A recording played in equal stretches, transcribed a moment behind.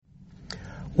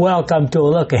Welcome to A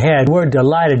Look Ahead. We're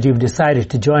delighted you've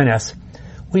decided to join us.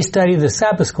 We study the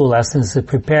Sabbath School lessons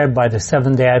prepared by the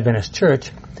Seventh-day Adventist Church,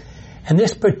 and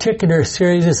this particular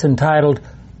series is entitled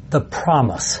The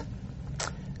Promise,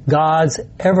 God's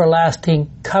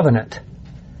Everlasting Covenant.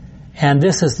 And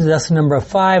this is lesson number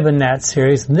 5 in that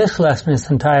series. And this lesson is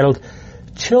entitled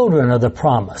Children of the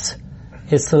Promise.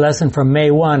 It's the lesson from May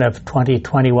 1 of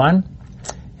 2021,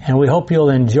 and we hope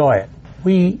you'll enjoy it.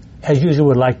 We, as usual,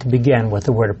 would like to begin with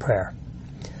a word of prayer.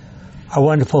 Our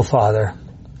wonderful Father,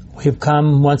 we've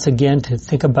come once again to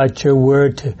think about your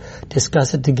word, to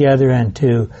discuss it together, and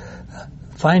to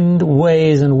find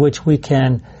ways in which we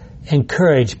can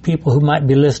encourage people who might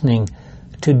be listening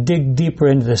to dig deeper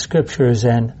into the scriptures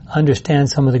and understand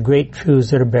some of the great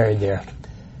truths that are buried there.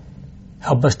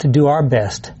 Help us to do our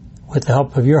best with the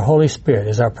help of your Holy Spirit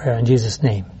is our prayer in Jesus'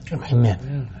 name.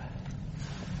 Amen.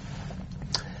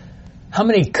 How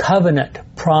many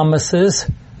covenant promises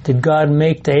did God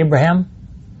make to Abraham?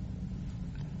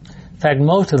 In fact,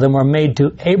 most of them were made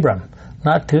to Abram,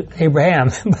 not to Abraham.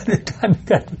 By the time he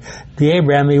got to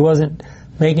Abraham, he wasn't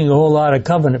making a whole lot of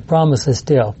covenant promises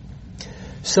still.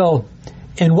 So,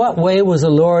 in what way was the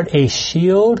Lord a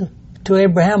shield to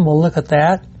Abraham? We'll look at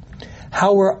that.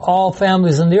 How were all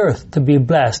families on the earth to be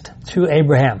blessed through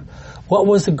Abraham? What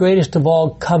was the greatest of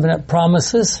all covenant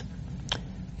promises?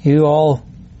 You all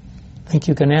think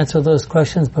you can answer those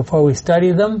questions before we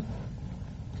study them?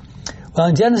 Well,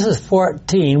 in Genesis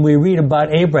 14, we read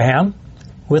about Abraham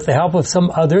with the help of some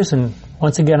others, and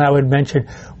once again I would mention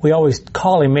we always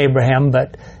call him Abraham,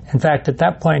 but in fact at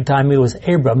that point in time he was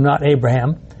Abram, not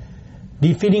Abraham,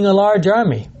 defeating a large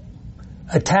army,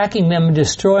 attacking them and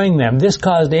destroying them. This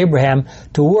caused Abraham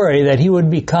to worry that he would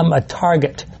become a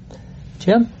target.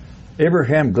 Jim?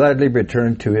 Abraham gladly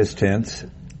returned to his tents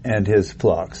and his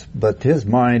flocks, but his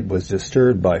mind was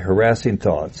disturbed by harassing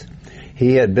thoughts.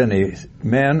 He had been a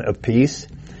man of peace,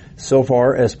 so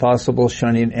far as possible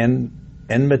shunning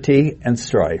enmity and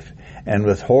strife, and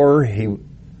with horror he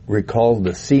recalled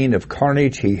the scene of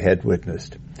carnage he had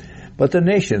witnessed. But the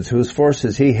nations whose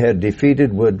forces he had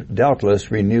defeated would doubtless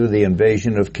renew the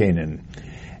invasion of Canaan,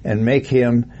 and make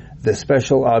him the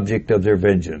special object of their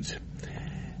vengeance.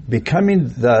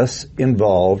 Becoming thus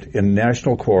involved in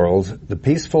national quarrels, the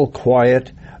peaceful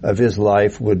quiet of his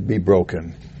life would be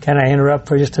broken. Can I interrupt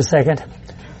for just a second?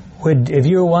 If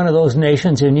you were one of those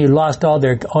nations and you lost all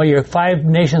your 5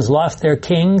 nations lost their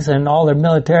kings and all their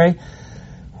military,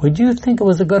 would you think it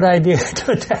was a good idea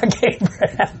to attack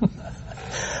Abraham?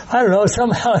 I don't know,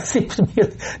 somehow it seems to me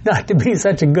not to be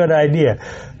such a good idea.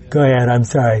 Go ahead, I'm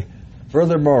sorry.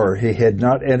 Furthermore, he had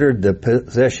not entered the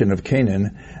possession of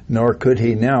Canaan, nor could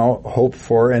he now hope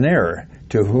for an heir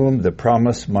to whom the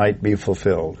promise might be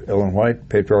fulfilled. Ellen White,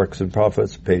 Patriarchs and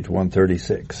Prophets, page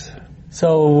 136.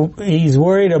 So he's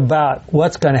worried about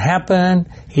what's going to happen.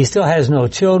 He still has no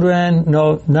children,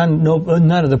 none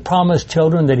of the promised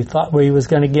children that he thought where he was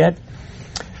going to get.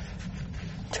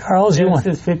 Charles, you want?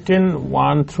 Genesis 15,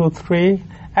 1 through 3.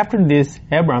 After this,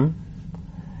 Abram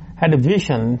had a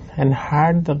vision and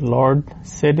heard the Lord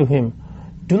say to him,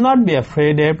 "Do not be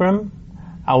afraid, Abram.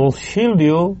 I will shield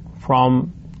you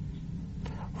from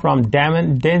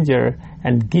danger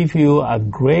and give you a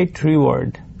great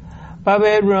reward." But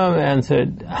Abram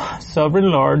answered,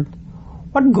 "Sovereign Lord,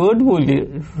 what good will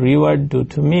your reward do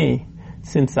to me,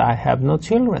 since I have no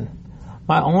children?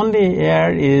 My only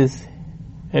heir is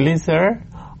Eliezer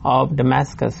of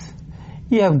Damascus.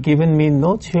 You have given me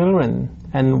no children,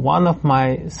 and one of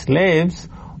my slaves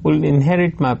will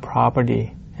inherit my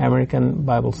property." American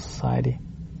Bible Society.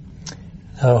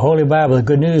 Holy Bible,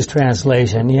 Good News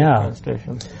Translation, yeah.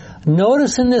 Translation.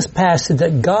 Notice in this passage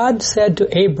that God said to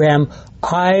Abraham,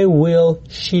 "I will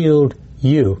shield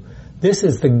you." This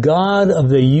is the God of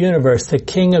the universe, the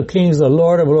King of Kings, the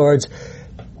Lord of Lords,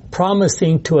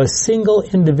 promising to a single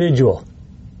individual.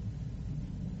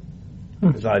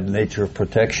 Is that the nature of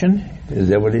protection? Is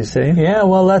that what he's saying? Yeah,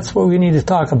 well, that's what we need to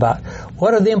talk about.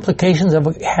 What are the implications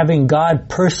of having God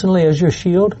personally as your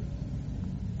shield?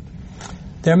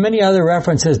 There are many other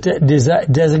references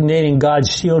designating God's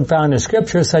shield found in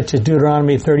Scripture, such as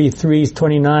Deuteronomy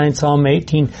 33:29, Psalm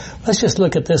 18. Let's just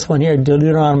look at this one here,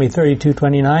 Deuteronomy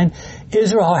 32:29.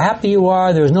 "Israel, how happy you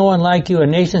are! There is no one like you, a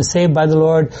nation saved by the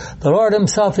Lord. The Lord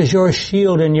himself is your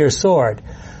shield and your sword."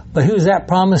 But who's that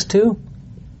promised to?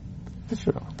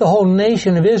 Israel. The whole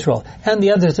nation of Israel. And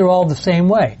the others are all the same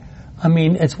way. I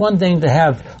mean, it's one thing to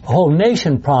have a whole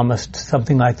nation promised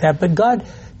something like that, but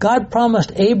God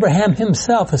promised Abraham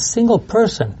himself, a single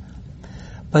person.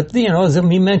 But, as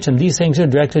we mentioned, these things are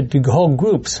directed to whole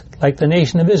groups, like the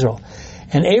nation of Israel.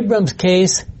 In Abraham's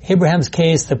case,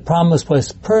 the promise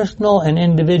was personal and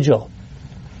individual.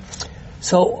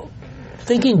 So,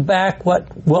 thinking back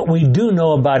what we do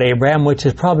know about Abraham, which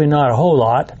is probably not a whole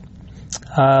lot,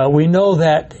 we know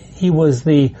that he was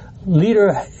the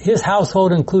leader. His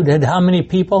household included how many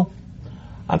people?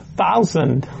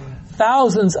 1,000.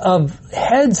 Thousands of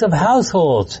heads of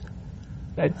households.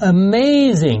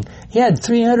 Amazing. He had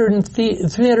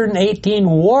 318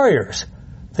 warriors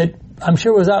that I'm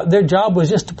sure was out. Their job was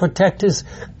just to protect his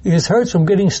herds from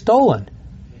getting stolen.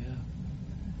 Yeah.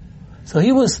 So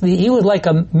he was like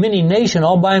a mini nation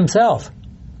all by himself.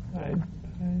 Right.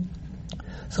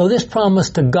 So this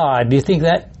promise to God, do you think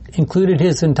that included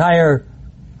his entire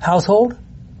household?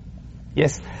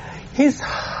 Yes. His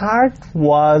heart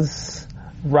was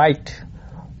right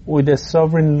with the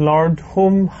sovereign Lord,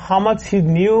 how much he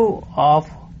knew of,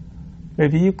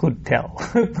 maybe you could tell.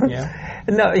 Yeah.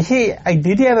 No, he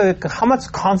how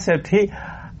much concept he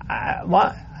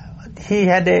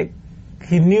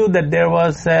knew that there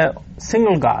was a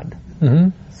single God,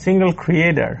 single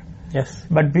Creator. Yes.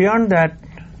 But beyond that,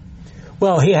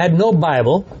 well, he had no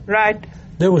Bible. Right.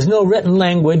 There was no written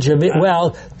language of it.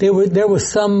 Well, they were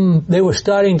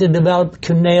starting to develop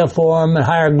cuneiform and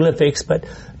hieroglyphics, but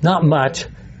not much.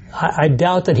 I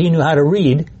doubt that he knew how to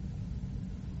read.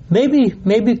 Maybe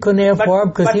cuneiform,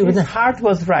 because his heart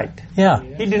was right. Yeah.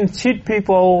 He didn't cheat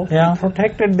people. Yeah. He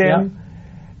protected them.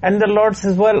 Yeah. And the Lord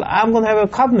says, well, I'm going to have a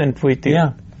covenant with you.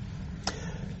 Yeah.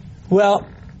 Well,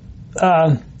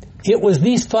 it was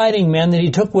these fighting men that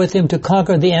he took with him to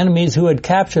conquer the enemies who had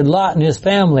captured Lot and his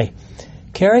family.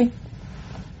 Carrie?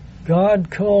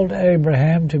 God called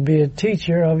Abraham to be a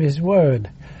teacher of his word.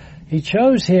 He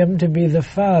chose him to be the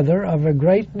father of a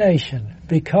great nation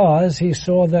because he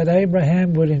saw that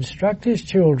Abraham would instruct his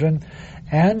children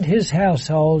and his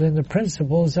household in the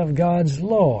principles of God's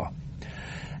law.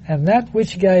 And that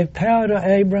which gave power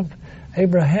to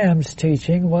Abraham's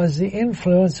teaching was the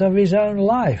influence of his own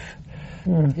life.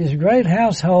 His great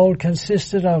household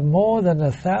consisted of more than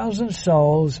 1,000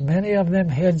 souls, many of them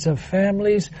heads of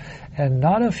families, and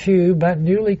not a few but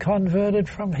newly converted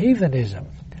from heathenism.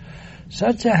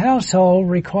 Such a household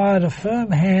required a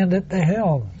firm hand at the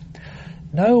helm.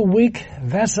 No weak,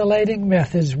 vacillating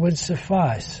methods would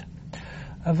suffice.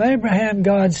 Of Abraham,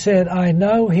 God said, I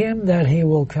know him that he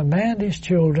will command his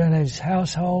children and his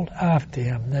household after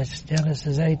him. That's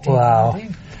Genesis 18. Wow.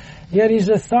 19. Yet his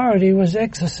authority was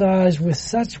exercised with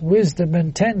such wisdom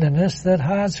and tenderness that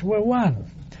hearts were won.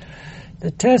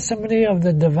 The testimony of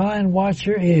the divine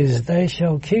watcher is, they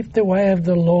shall keep the way of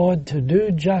the Lord to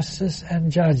do justice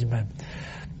and judgment.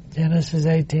 Genesis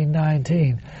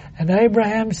 18:19. And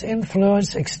Abraham's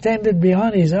influence extended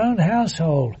beyond his own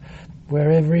household.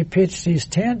 Wherever he pitched his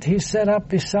tent, he set up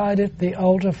beside it the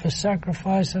altar for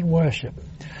sacrifice and worship.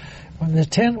 When the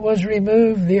tent was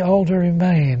removed, the altar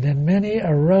remained, and many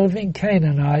a roving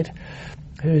Canaanite,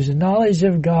 whose knowledge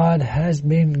of God has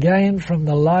been gained from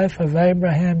the life of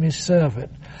Abraham his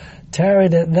servant,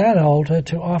 tarried at that altar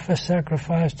to offer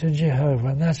sacrifice to Jehovah.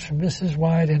 And that's from Mrs.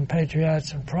 White in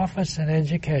Patriarchs and Prophets and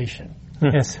Education.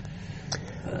 Yes.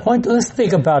 Let's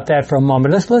think about that for a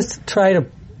moment. Let's try to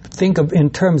think of in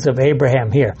terms of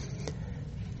Abraham here.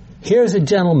 Here's a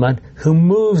gentleman who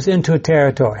moves into a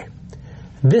territory.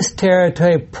 This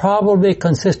territory probably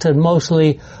consisted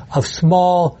mostly of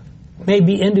small,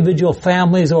 maybe individual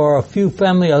families or a few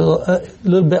family, a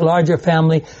little bit larger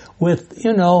family with,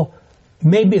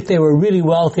 maybe if they were really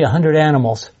wealthy, 100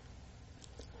 animals.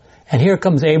 And here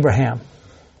comes Abraham.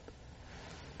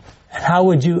 And how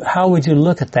would you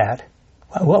look at that?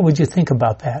 What would you think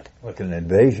about that? Like an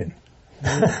invasion.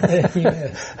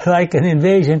 Like an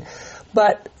invasion.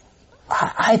 But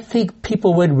I think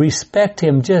people would respect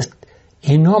him just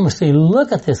enormously.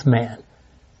 Look at this man.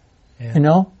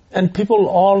 Yeah. And people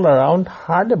all around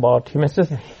heard about him. It's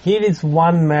just, here is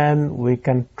one man we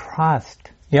can trust.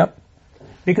 Yep.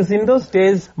 Because in those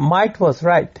days, might was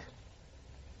right.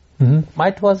 Mm-hmm.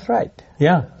 Might was right.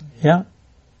 Yeah, yeah.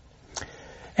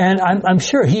 And I'm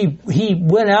sure he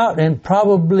went out and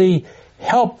probably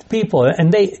helped people,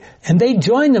 and they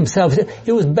joined themselves.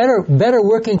 It was better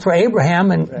working for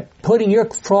Abraham and putting your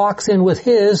flocks in with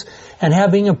his and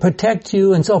having him protect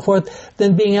you and so forth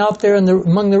than being out there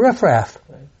among the riffraff.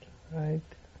 Right.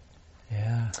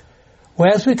 Yeah.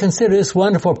 Well, as we consider this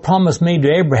wonderful promise made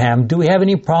to Abraham, do we have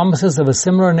any promises of a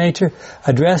similar nature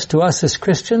addressed to us as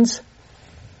Christians?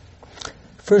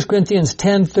 1 Corinthians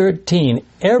 10:13.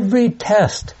 Every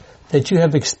test that you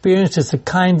have experienced is the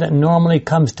kind that normally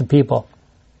comes to people.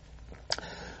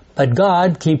 But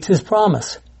God keeps His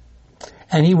promise,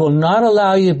 and He will not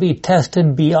allow you to be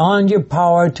tested beyond your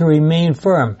power to remain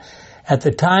firm. At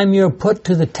the time you are put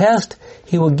to the test,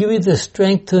 He will give you the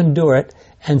strength to endure it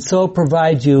and so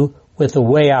provide you with a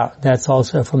way out. That's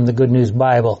also from the Good News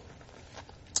Bible.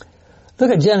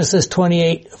 Look at Genesis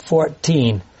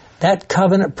 28:14. That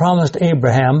covenant promised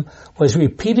Abraham was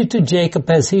repeated to Jacob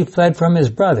as he fled from his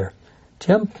brother.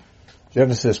 Jim?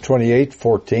 Genesis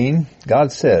 28:14.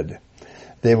 God said,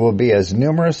 "They will be as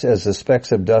numerous as the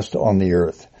specks of dust on the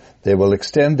earth. They will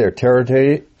extend their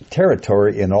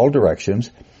territory in all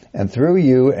directions, and through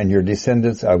you and your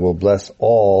descendants I will bless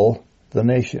all the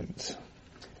nations."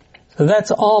 So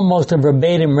that's almost a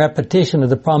verbatim repetition of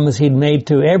the promise He'd made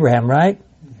to Abraham, right?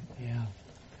 Yeah.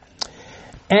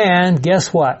 And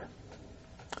guess what?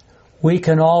 We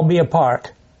can all be a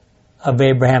part of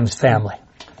Abraham's family.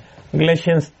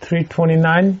 Galatians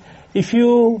 3:29, if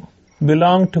you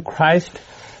belong to Christ,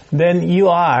 then you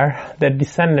are the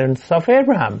descendants of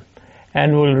Abraham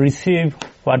and will receive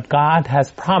what God has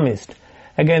promised.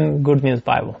 Again, Good News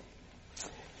Bible.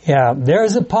 Yeah,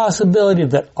 there's a possibility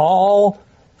that all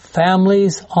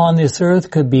families on this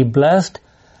earth could be blessed.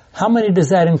 How many does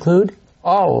that include?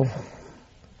 Oh,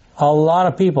 A lot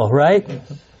of people, right?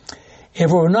 If it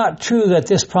were not true that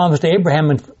this promise to Abraham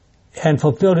and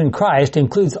fulfilled in Christ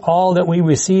includes all that we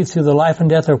receive through the life and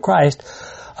death of Christ,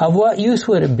 of what use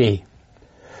would it be?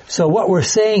 So what we're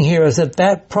saying here is that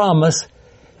that promise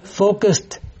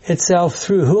focused itself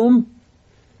through whom?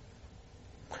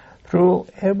 through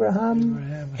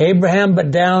Abraham. Abraham,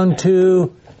 but down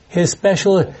to his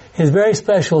very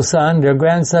special son, their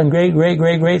grandson,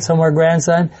 great, somewhere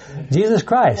grandson, Jesus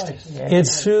Christ.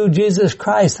 It's through Jesus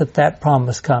Christ that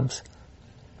promise comes.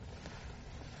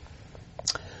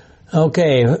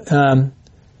 Okay,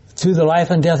 through the life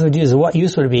and death of Jesus, what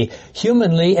use would it be?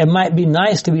 Humanly, it might be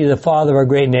nice to be the father of a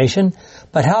great nation,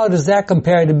 but how does that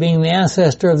compare to being the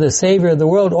ancestor of the Savior of the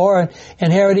world or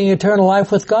inheriting eternal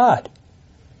life with God?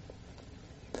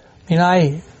 I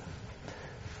mean,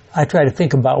 I try to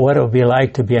think about what it would be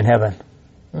like to be in heaven.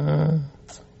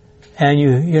 And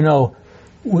you know,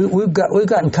 we've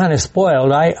gotten kind of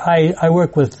spoiled. I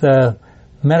work with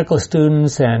medical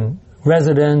students and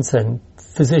residents and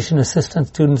physician assistant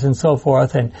students and so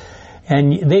forth, and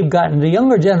they've gotten, the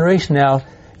younger generation now,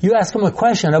 you ask them a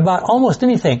question about almost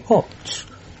anything. Oh,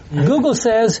 Google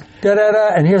says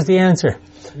da-da-da, and here's the answer.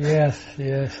 Yes.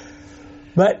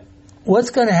 But what's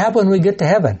going to happen when we get to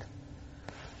heaven?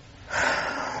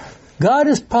 God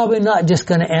is probably not just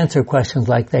going to answer questions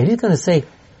like that. He's going to say,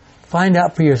 find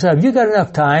out for yourself. You got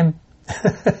enough time.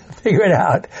 Figure it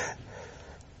out.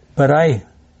 But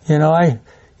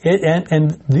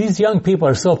and these young people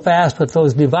are so fast with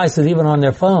those devices, even on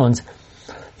their phones,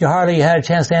 you hardly had a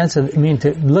chance to answer,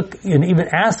 to look and even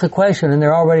ask the question, and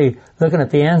they're already looking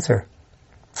at the answer.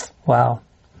 Wow.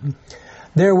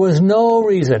 There was no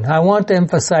reason, I want to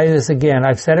emphasize this again,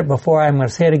 I've said it before, I'm going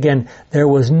to say it again, there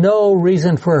was no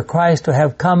reason for Christ to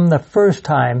have come the first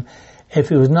time if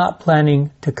He was not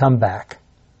planning to come back.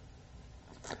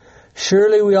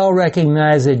 Surely we all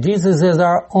recognize that Jesus is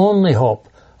our only hope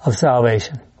of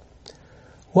salvation.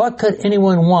 What could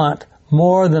anyone want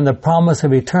more than the promise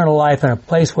of eternal life in a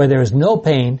place where there is no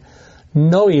pain,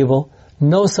 no evil,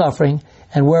 no suffering,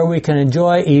 and where we can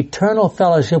enjoy eternal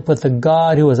fellowship with the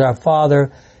God who is our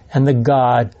Father and the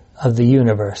God of the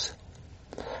universe?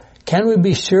 Can we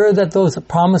be sure that those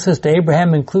promises to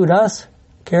Abraham include us,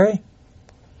 Carrie?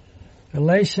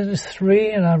 Galatians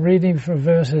 3, and I'm reading from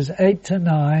verses 8 to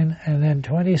 9 and then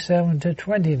 27 to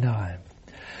 29.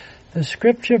 The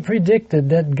Scripture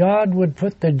predicted that God would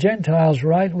put the Gentiles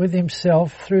right with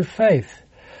Himself through faith.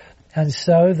 And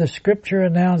so the Scripture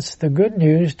announced the good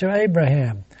news to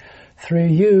Abraham. Through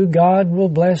you, God will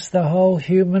bless the whole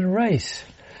human race.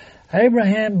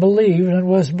 Abraham believed and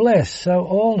was blessed, so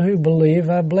all who believe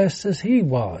are blessed as he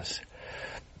was.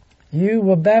 You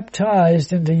were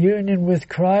baptized into union with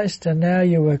Christ, and now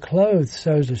you are clothed,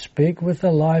 so to speak, with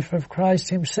the life of Christ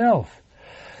Himself.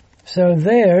 So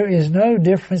there is no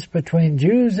difference between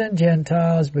Jews and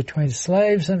Gentiles, between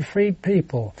slaves and freed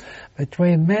people,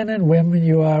 between men and women.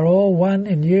 You are all one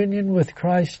in union with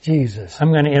Christ Jesus.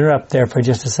 I'm going to interrupt there for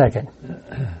just a second.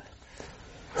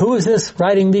 Who is this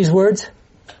writing these words?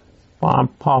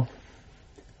 Paul.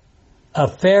 A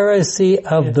Pharisee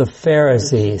of the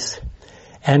Pharisees.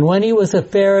 And when he was a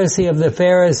Pharisee of the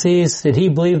Pharisees, did he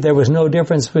believe there was no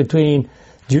difference between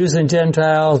Jews and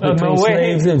Gentiles, between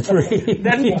slaves and free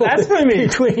people,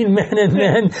 between men and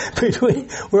men,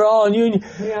 we're all in union.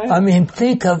 Yeah. I mean,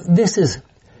 think of, this is,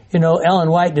 Ellen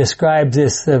White describes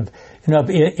this,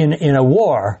 in a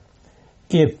war,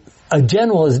 if a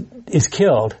general is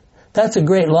killed, that's a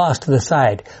great loss to the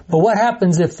side. But what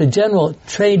happens if the general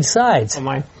trades sides? Oh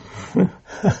my.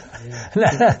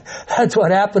 That's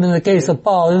what happened in the case of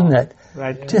Paul, isn't it?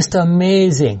 Right. Just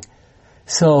amazing.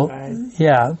 So,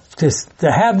 yeah, just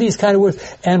to have these kind of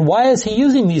words. And why is he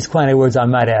using these kind of words, I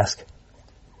might ask?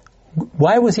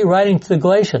 Why was he writing to the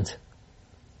Galatians?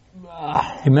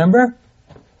 Remember?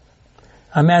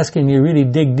 I'm asking you really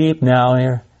dig deep now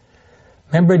here.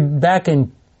 Remember back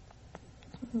in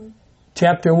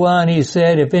chapter 1, he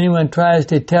said, if anyone tries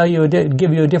to tell you,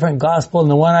 give you a different gospel than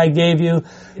the one I gave you,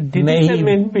 may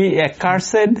he be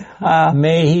accursed?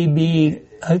 May he be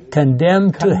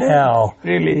condemned to hell.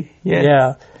 Really? Yes.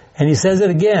 Yeah. And he says it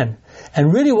again.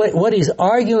 And really what he's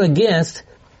arguing against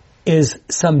is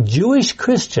some Jewish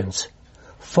Christians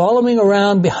following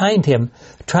around behind him,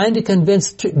 trying to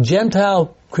convince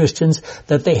Gentile Christians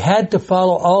that they had to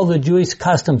follow all the Jewish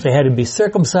customs. They had to be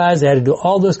circumcised. They had to do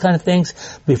all those kind of things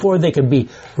before they could be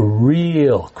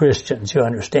real Christians, you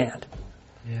understand?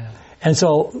 Yeah. And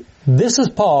so this is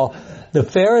Paul, the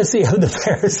Pharisee of the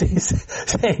Pharisees,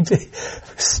 saying,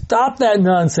 stop that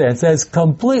nonsense. That's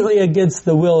completely against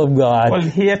the will of God. Well,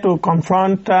 he had to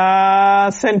confront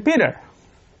St. Peter.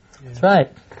 That's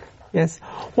right. Yes.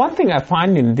 One thing I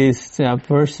find in these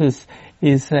verses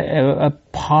is a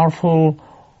powerful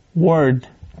word,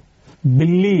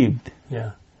 believed.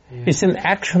 Yeah. It's an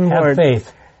action Have word.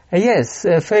 faith. Yes,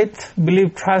 faith,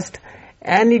 believe, trust,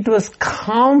 and it was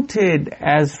counted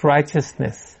as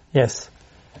righteousness. Yes.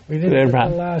 We didn't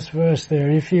put the last verse there.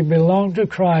 If you belong to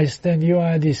Christ, then you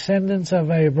are descendants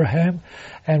of Abraham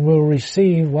and will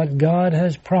receive what God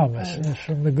has promised. That's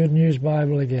from the Good News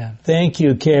Bible again. Thank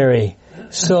you, Carrie.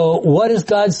 So what is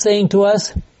God saying to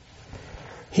us?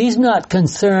 He's not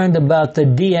concerned about the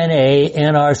DNA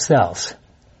in ourselves.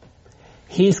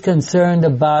 He's concerned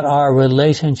about our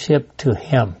relationship to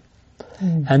Him.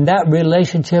 And that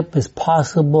relationship is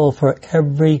possible for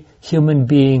every human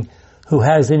being who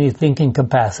has any thinking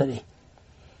capacity.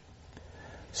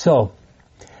 So,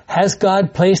 has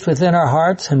God placed within our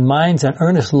hearts and minds an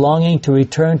earnest longing to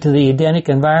return to the Edenic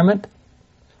environment?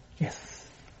 Yes.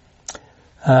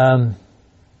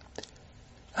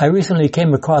 I recently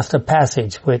came across a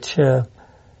passage which I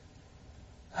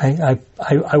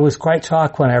was quite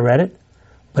shocked when I read it,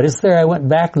 but it's there. I went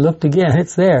back and looked again.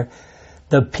 It's there.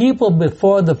 The people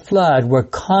before the flood were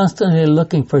constantly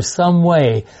looking for some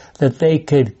way that they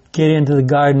could get into the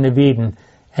Garden of Eden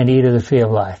and eat of the tree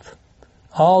of life.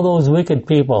 All those wicked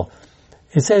people.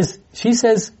 She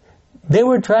says, they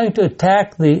were trying to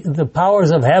attack the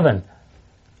powers of heaven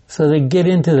so they get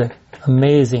into the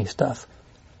amazing stuff.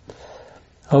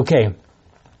 Okay.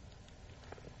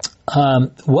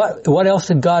 What else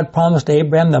did God promise to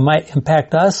Abraham that might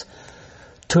impact us?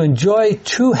 To enjoy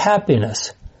true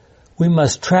happiness, we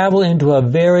must travel into a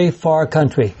very far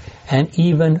country and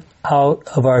even out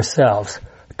of ourselves.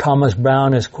 Thomas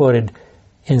Brown is quoted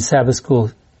in Sabbath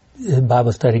School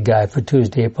Bible Study Guide for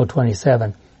Tuesday, April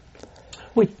 27.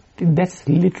 Wait, that's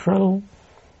literal?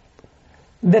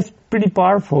 That's pretty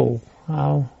powerful.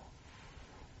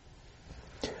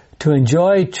 To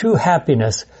enjoy true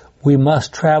happiness, we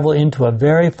must travel into a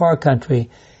very far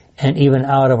country and even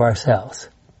out of ourselves.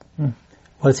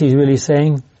 What's he really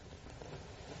saying?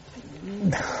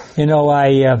 You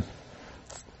know,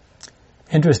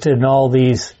 interested in all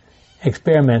these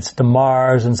experiments to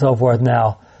Mars and so forth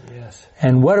now. Yes.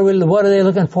 And what are they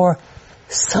looking for?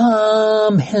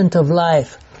 Some hint of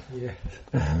life. Yes.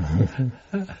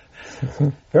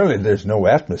 Apparently there's no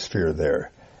atmosphere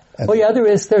there. Oh yeah,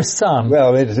 there's some.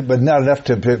 Well, but not enough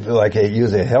to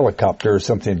use a helicopter or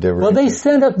something to. Well, they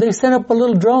sent up a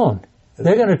little drone.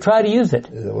 They're going to try to use it.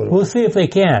 We'll see if they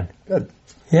can. Good.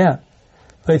 Yeah,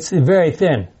 but it's very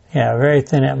thin. Yeah, very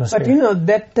thin atmosphere. But you know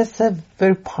that's a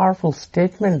very powerful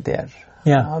statement there.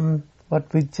 Yeah.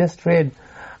 What we just read.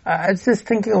 I was just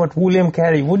thinking about William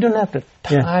Carey. We don't have the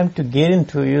time to get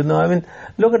into. I mean,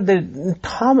 look at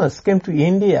Thomas came to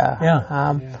India.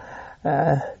 Yeah.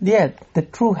 The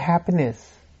true happiness.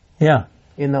 Yeah.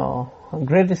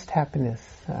 Greatest happiness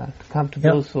to come to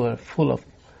those who are full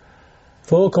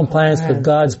compliance with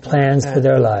God's plans for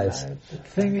their lives.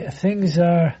 Things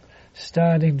are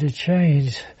starting to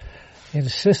change. In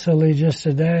Sicily, just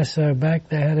a day or so back,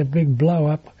 they had a big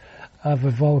blow-up of a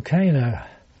volcano.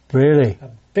 Really?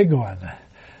 A big one.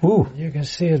 Ooh. You can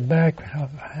see it back,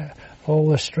 all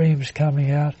the streams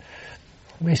coming out.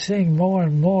 We're seeing more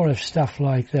and more of stuff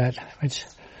like that, which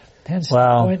tends to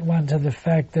point one to the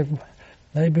fact that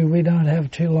maybe we don't have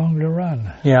too long to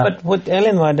run. Yeah. But with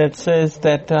Ellen White, that says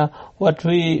that what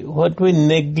we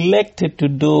neglected to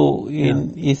do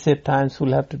in easier times,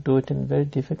 we'll have to do it in very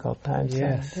difficult times.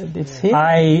 Yes. It's here.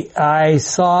 I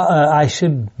saw. I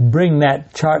should bring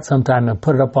that chart sometime and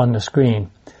put it up on the screen.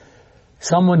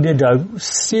 someone did a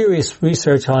serious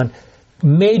research on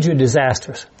major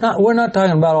disasters. We're not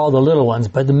talking about all the little ones,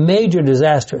 but the major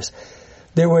disasters.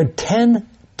 There were 10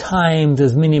 times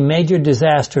as many major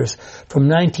disasters from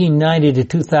 1990 to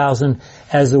 2000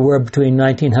 as there were between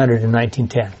 1900 and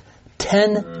 1910.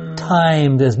 10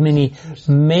 times as many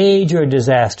major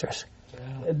disasters.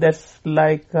 That's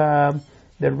like the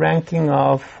ranking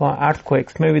of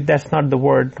earthquakes. Maybe that's not the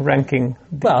word, ranking.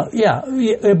 Well, yeah,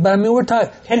 but I mean,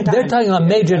 they're talking about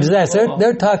major disasters.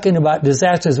 They're talking about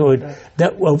disasters whether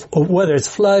it's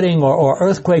flooding or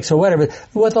earthquakes or whatever,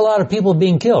 with a lot of people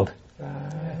being killed.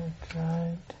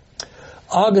 Right.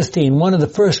 Augustine, one of the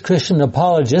first Christian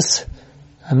apologists,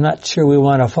 I'm not sure we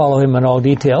want to follow him in all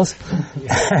details,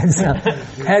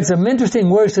 had some interesting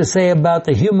words to say about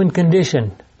the human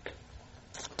condition.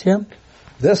 Tim?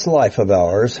 This life of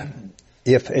ours,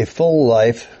 if a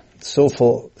life so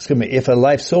full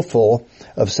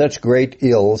of such great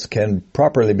ills can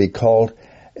properly be called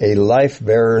a life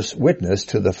bearer's witness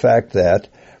to the fact that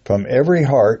from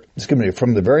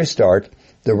the very start,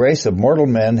 the race of mortal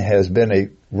men has been a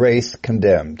race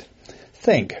condemned.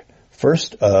 Think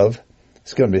first of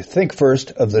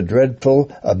the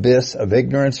dreadful abyss of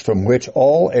ignorance from which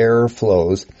all error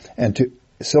flows, and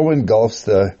so engulfs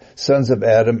the sons of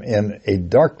Adam in a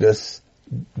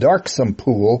darksome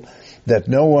pool that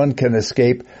no one can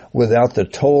escape without the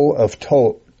toll of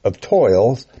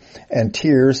toils and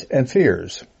tears and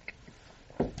fears.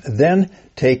 Then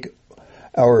take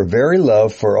our very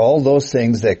love for all those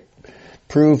things that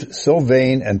prove so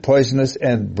vain and poisonous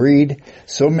and breed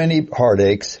so many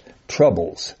heartaches,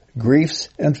 troubles, griefs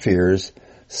and fears,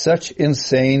 such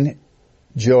insane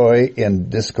joy in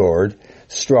discord,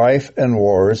 strife and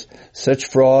wars, such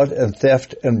fraud and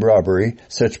theft and robbery,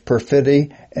 such perfidy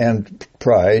and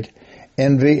pride,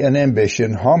 envy and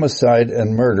ambition, homicide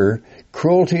and murder,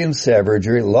 cruelty and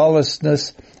savagery,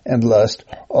 lawlessness and lust,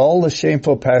 all the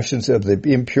shameful passions of the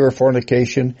impure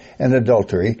fornication and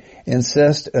adultery,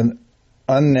 incest and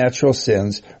unnatural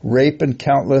sins, rape and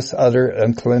countless other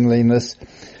uncleanlinesses,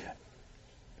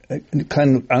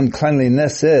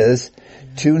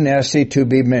 too nasty to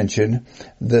be mentioned,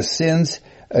 the sins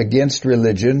against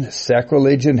religion,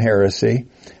 sacrilege and heresy,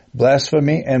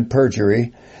 blasphemy and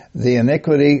perjury, the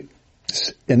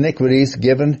iniquities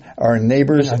given our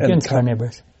neighbors against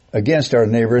our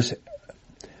neighbors,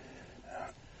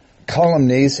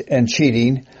 calumnies and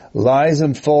cheating, lies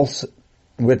and false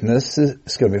witness,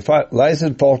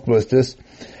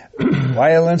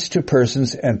 violence to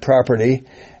persons and property,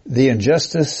 the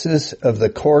injustices of the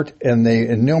court, and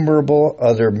the innumerable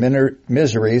other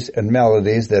miseries and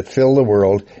maladies that fill the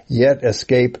world, yet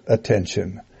escape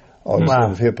attention.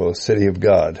 Augustine of Hippo, City of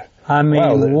God. I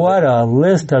mean, what a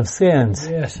list of sins.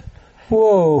 Yes.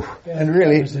 Whoa. And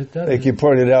really, like you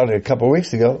pointed out a couple of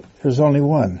weeks ago, there's only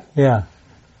one. Yeah.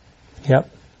 Yep.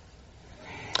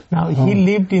 Now, he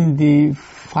lived in the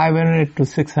 500 to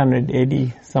 600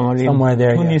 AD, somewhere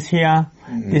there. Tunisia. Yeah.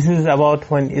 This is about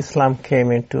when Islam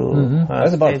came into.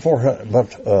 That's about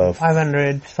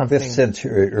 500 something. 5th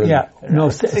century. Early. Yeah, no,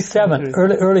 7th,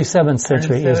 early 7th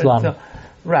century Islam. So,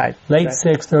 right. Late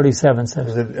 6th, early 7th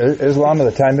century. Was it Islam at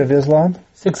the time of Islam?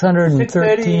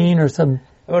 613 or something.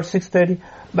 Or 630.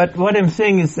 But what I'm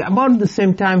saying is about the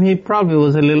same time, he probably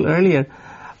was a little earlier.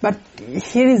 But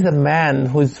here is a man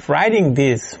who's writing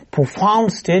this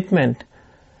profound statement.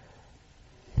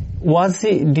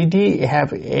 Did he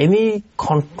have any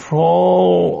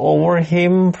control over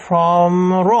him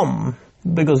from Rome?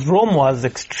 Because Rome was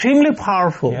extremely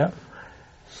powerful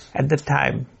at the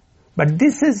time. But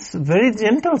this is very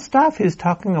gentle stuff he's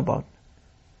talking about.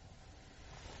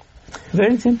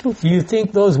 Very gentle stuff. Do you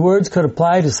think those words could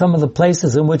apply to some of the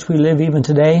places in which we live even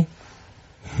today?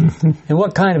 In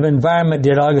what kind of environment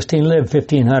did Augustine live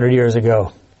 1,500 years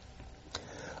ago?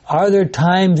 Are there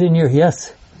times in your...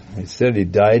 Yes? He said he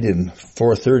died in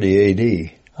 430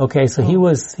 A.D. Okay, so he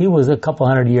was a couple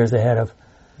hundred years ahead of.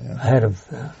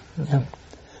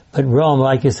 But Rome,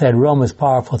 like you said, Rome was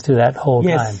powerful through that whole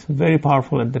time. Yes, very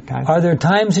powerful at the time. Are there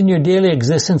times in your daily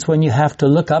existence when you have to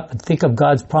look up and think of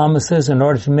God's promises in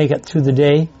order to make it through the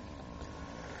day?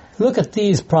 Look at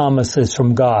these promises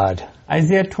from God.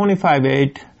 Isaiah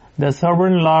 25:8, the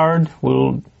sovereign Lord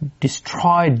will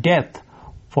destroy death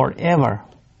forever.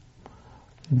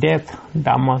 Death,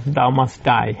 thou must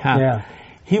die. Huh? Yeah.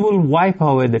 He will wipe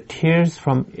away the tears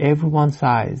from everyone's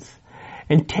eyes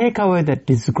and take away the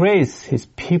disgrace his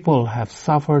people have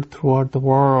suffered throughout the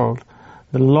world.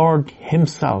 The Lord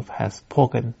himself has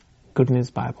spoken. Good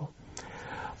News Bible.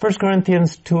 1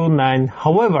 Corinthians 2:9,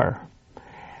 however,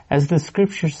 as the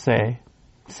scripture says,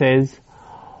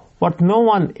 what no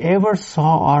one ever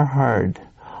saw or heard,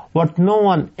 What no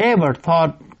one ever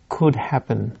thought could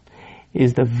happen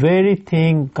is the very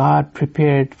thing God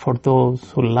prepared for those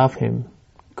who love Him.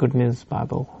 Good News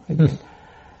Bible.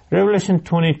 Revelation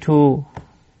 22,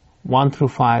 1 through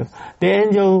 5. The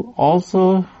angel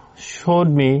also showed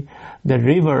me the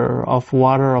river of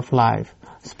water of life,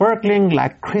 sparkling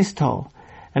like crystal,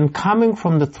 and coming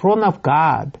from the throne of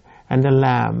God and the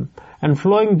Lamb, and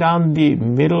flowing down the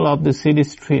middle of the city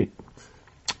street.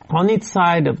 On each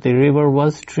side of the river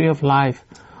was tree of life,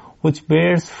 which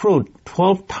bears fruit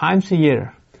 12 times a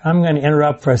year. I'm going to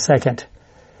interrupt for a second.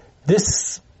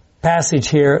 This passage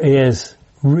here is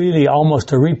really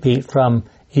almost a repeat from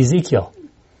Ezekiel.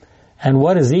 And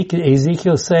what does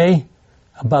Ezekiel say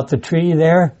about the tree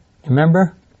there?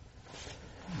 Remember?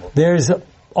 There's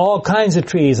all kinds of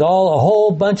trees, a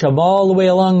whole bunch of them all the way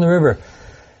along the river.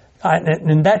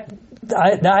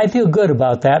 I feel good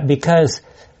about that, because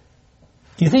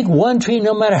you think one tree,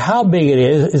 no matter how big it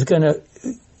is going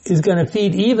to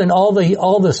feed even all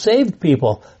the saved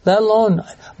people, let alone,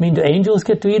 do angels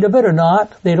get to eat of it or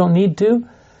not? They don't need to.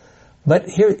 But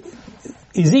here,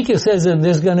 Ezekiel says that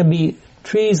there's going to be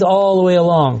trees all the way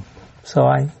along.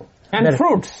 And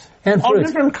fruits. And all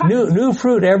fruits. Different kinds. New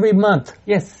fruit every month.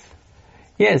 Yes.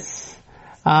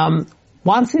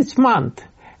 Once each month.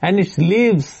 And its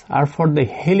leaves are for the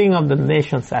healing of the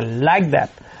nations. I like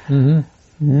that. Mm-hmm.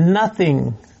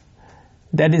 Nothing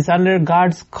that is under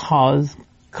God's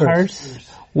curse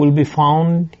will be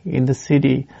found in the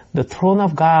city. The throne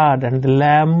of God and the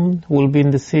Lamb will be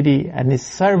in the city, and His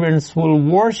servants will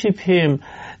worship Him.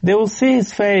 They will see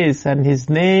His face, and His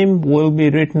name will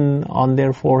be written on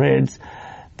their foreheads.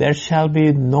 There shall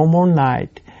be no more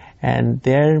night, and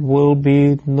there will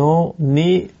be no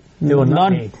need,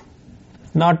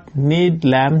 not need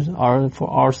lamps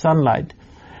or sunlight,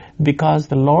 because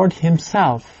the Lord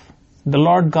Himself, the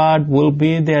Lord God, will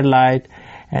be their light,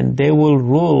 and they will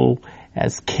rule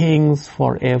as kings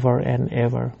forever and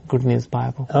ever. Good News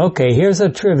Bible. Okay, here's a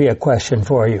trivia question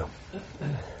for you.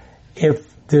 If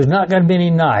there's not going to be any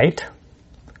night,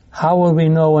 how will we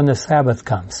know when the Sabbath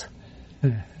comes?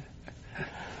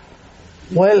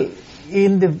 Well,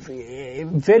 in the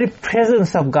very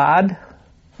presence of God,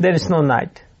 there is no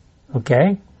night.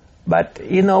 Okay. But,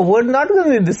 we're not going to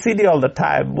be in the city all the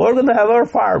time. We're going to have our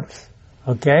farms.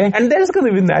 Okay. And there's going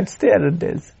to be nights there and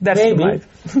days. Maybe.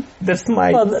 That's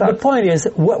my Well, thought. the point is,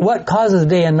 what causes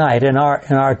day and night in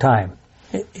our time,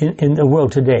 in the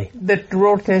world today? The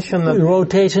rotation of... The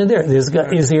rotation there. Is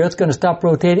the earth going to stop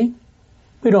rotating?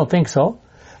 We don't think so.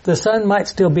 The sun might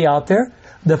still be out there.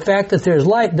 The fact that there's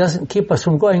light doesn't keep us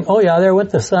from going, oh yeah, there went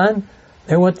the sun,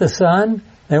 there went the sun,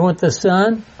 there went the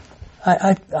sun.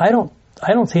 I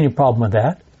don't see any problem with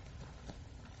that.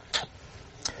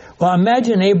 Well,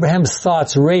 imagine Abraham's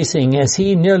thoughts racing as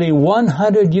he, nearly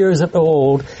 100 years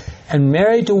old and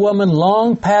married to a woman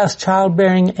long past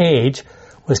childbearing age,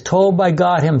 was told by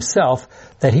God Himself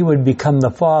that he would become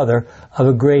the father of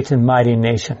a great and mighty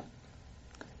nation,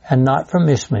 and not from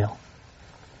Ishmael.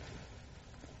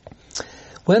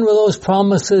 When were those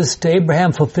promises to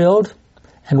Abraham fulfilled?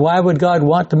 And why would God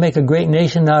want to make a great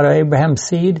nation out of Abraham's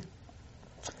seed?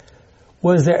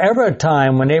 Was there ever a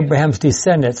time when Abraham's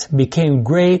descendants became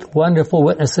great, wonderful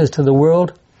witnesses to the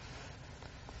world?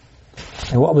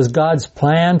 And what was God's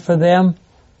plan for them?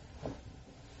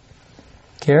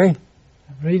 Carrie?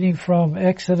 Reading from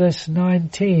Exodus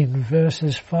 19,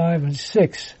 verses 5 and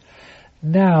 6.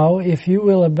 Now, if you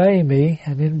will obey me,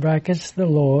 and in brackets the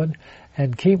Lord,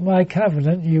 and keep my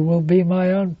covenant, you will be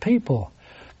my own people.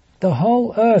 The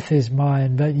whole earth is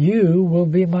mine, but you will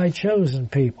be my chosen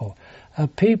people, a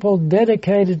people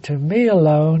dedicated to me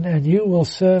alone, and you will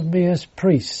serve me as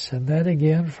priests. And that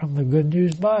again from the Good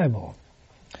News Bible.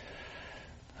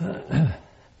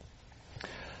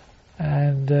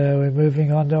 And we're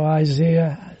moving on to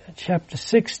Isaiah chapter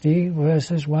 60,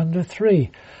 verses 1 to 3.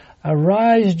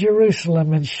 Arise,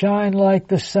 Jerusalem, and shine like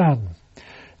the sun.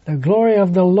 The glory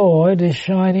of the Lord is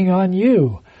shining on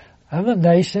you. Other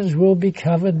nations will be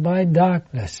covered by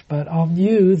darkness, but on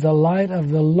you the light of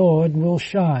the Lord will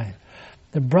shine.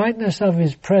 The brightness of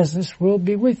His presence will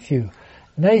be with you.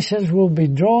 Nations will be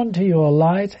drawn to your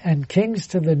light, and kings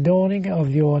to the dawning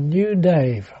of your new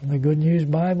day. From the Good News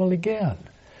Bible again.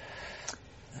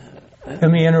 Let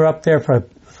me interrupt there for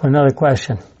another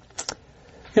question.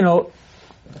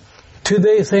 To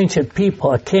these ancient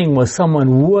people, a king was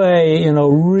someone way,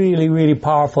 really, really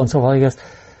powerful and so forth. I guess,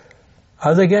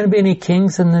 are there going to be any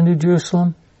kings in the New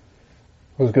Jerusalem?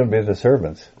 Who's going to be the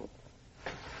servants?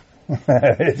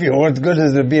 If you weren't good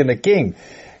as being a king.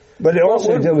 But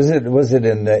also, was it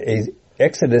in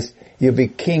Exodus, you'll be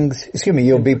kings,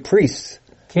 you'll be priests.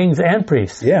 Kings and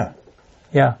priests. Yeah.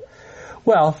 Yeah.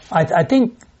 Well, I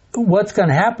think what's going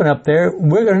to happen up there,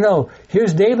 we're going to know,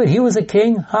 here's David, he was a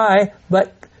king, hi,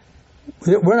 but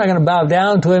we're not going to bow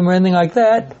down to him or anything like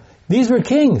that. These were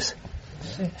kings.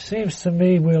 Seems to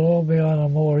me we'll all be on a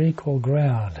more equal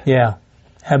ground. Yeah,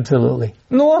 absolutely.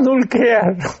 No one will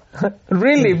care,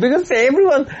 really, because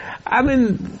everyone, I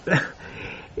mean,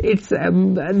 it's,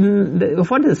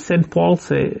 what does St. Paul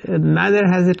say? Neither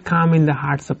has it come in the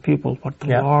hearts of people what the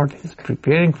Lord is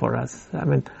preparing for us. I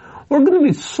mean, we're going to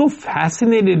be so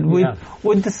fascinated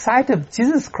with the sight of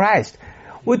Jesus Christ,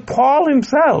 with Paul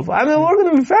himself. I mean, we're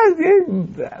going to be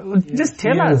fascinated. Just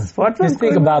tell us what was Just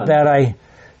think about that.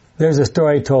 There's a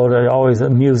story told that always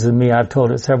amuses me. I've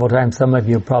told it several times. Some of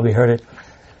you have probably heard it.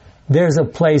 There's a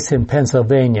place in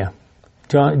Pennsylvania,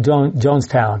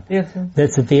 Jonestown,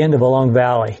 that's at the end of a long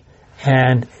valley.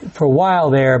 And for a while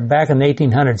there, back in the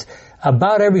 1800s,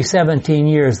 about every 17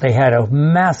 years, they had a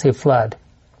massive flood.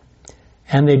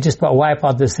 And they just about wipe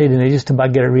out the city, and they just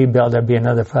about get it rebuilt. There'd be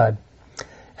another flood.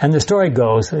 And the story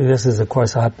goes, this is of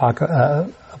course a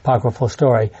apocryphal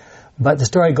story, but the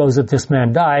story goes that this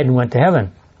man died and went to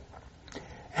heaven.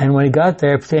 And when he got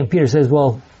there, St. Peter says,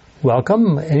 well,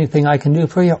 welcome, anything I can do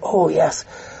for you? Oh yes,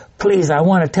 please, I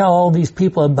want to tell all these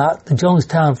people about the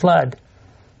Jonestown flood.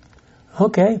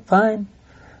 Okay, fine.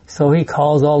 So he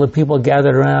calls all the people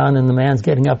gathered around, and the man's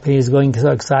getting up, and he's going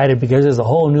so excited because there's a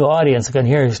whole new audience that can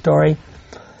hear his story.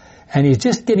 And he's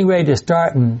just getting ready to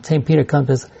start, and St. Peter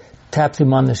comes, taps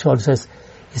him on the shoulder, and says,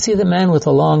 you see the man with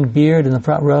the long beard in the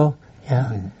front row? Yeah.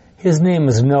 Mm-hmm. His name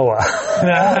is Noah.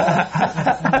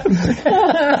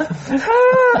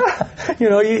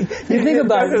 You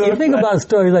think about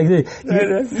stories like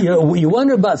this. You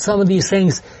wonder about some of these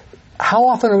things. How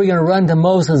often are we going to run to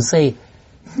Moses and say,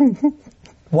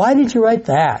 why did you write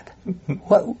that?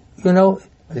 What,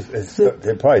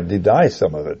 They probably deny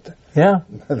some of it. Yeah.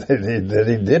 that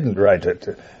he didn't write it.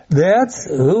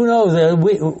 Who knows,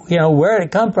 where did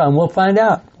it come from? We'll find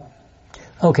out.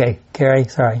 Okay, Carrie,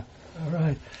 sorry. All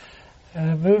right.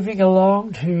 Moving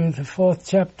along to the 4th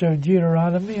chapter of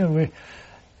Deuteronomy, and we're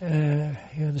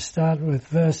going to start with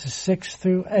verses 6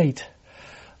 through 8.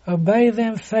 Obey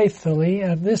them faithfully,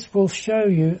 and this will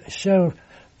show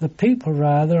the people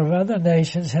of other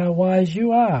nations how wise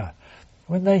you are.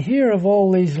 When they hear of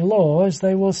all these laws,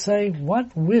 they will say,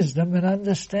 what wisdom and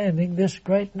understanding this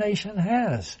great nation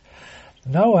has.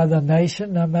 No other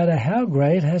nation, no matter how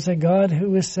great, has a God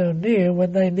who is so near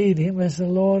when they need him as the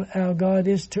Lord our God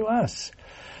is to us.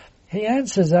 He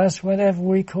answers us whenever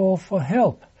we call for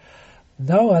help.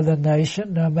 No other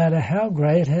nation, no matter how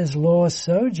great, has laws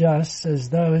so just as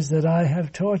those that I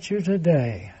have taught you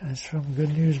today. That's from Good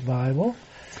News Bible.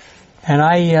 And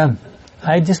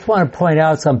I just want to point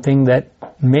out something that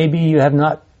maybe you have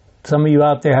not, some of you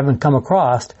out there haven't come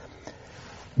across.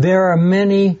 There are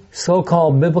many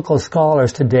so-called biblical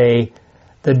scholars today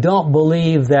that don't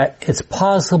believe that it's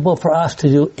possible for us to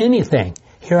do anything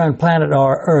here on planet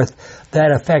or Earth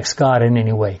that affects God in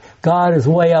any way. God is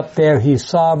way up there. He's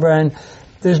sovereign.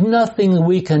 There's nothing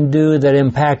we can do that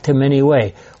impact him any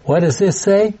way. What does this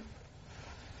say?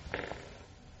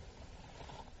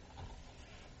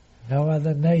 No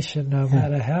other nation, no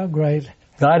matter how great.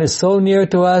 God is so near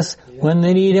to us. When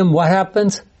they need him, what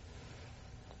happens?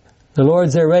 The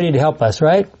Lord's there ready to help us,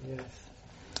 right? Yes.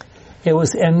 It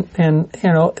was, and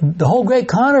the whole great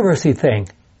controversy thing.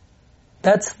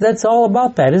 That's all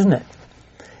about that, isn't it?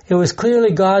 It was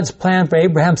clearly God's plan for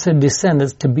Abraham's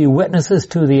descendants to be witnesses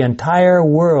to the entire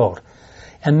world.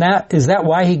 And is that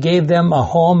why he gave them a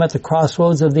home at the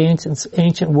crossroads of the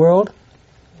ancient world?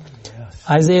 Yes.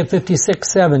 Isaiah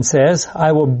 56:7 says,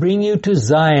 I will bring you to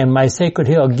Zion, my sacred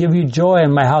hill, give you joy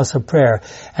in my house of prayer,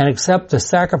 and accept the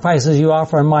sacrifices you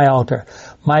offer on my altar.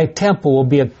 My temple will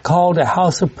be called a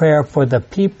house of prayer for the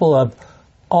people of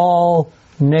all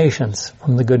nations,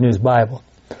 from the Good News Bible.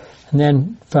 And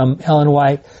then from Ellen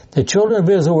White, the children of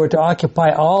Israel were to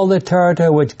occupy all the territory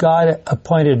which God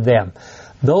appointed them.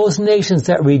 Those nations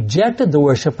that rejected the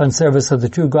worship and service of the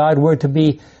true God were to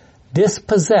be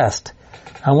dispossessed.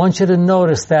 I want you to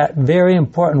notice that very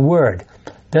important word.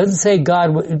 It doesn't say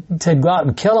God said go out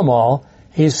and kill them all.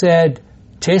 He said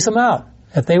chase them out.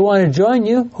 If they want to join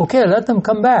you, okay, let them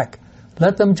come back.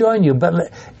 Let them join you.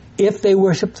 But if they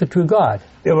worship the true God.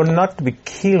 They were not to be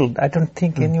killed. I don't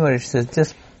think anywhere it says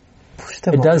just push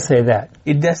them It out. does say that.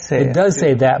 It does say It does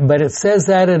say that, but it says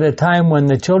that at a time when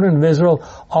the children of Israel,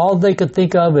 all they could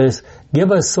think of is,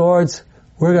 give us swords,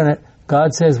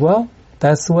 God says, well,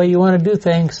 that's the way you want to do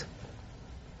things.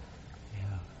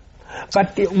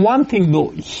 But one thing though,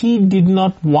 he did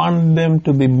not want them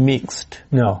to be mixed.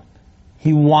 No.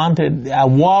 he wanted, a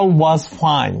wall was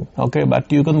fine, okay,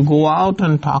 but you can go out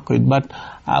and talk with, but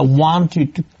I want you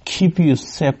to keep you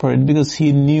separate, because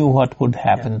he knew what would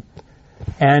happen.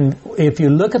 And if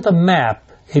you look at the map,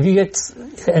 if you get,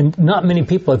 and not many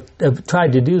people have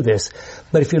tried to do this,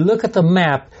 but if you look at the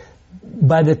map,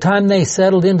 by the time they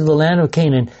settled into the land of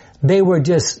Canaan, they were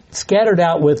just scattered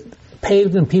out with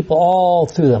pagan people all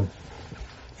through them.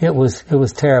 It was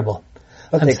terrible.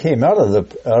 But they came out of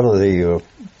the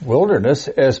wilderness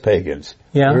as pagans.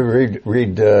 Yeah.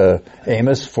 Read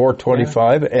Amos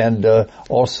 4:25 and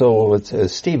also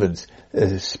Stephen's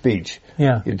speech.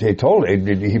 Yeah. He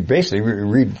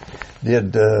basically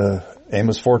did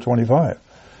Amos 4:25.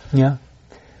 Yeah.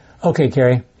 Okay,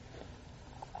 Carrie.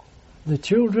 The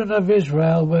children of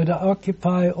Israel were to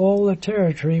occupy all the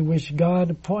territory which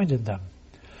God appointed them.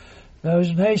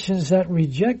 Those nations that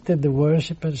rejected the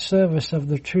worship and service of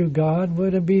the true God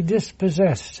were to be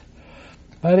dispossessed.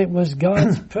 But it was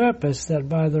God's purpose that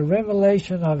by the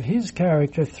revelation of His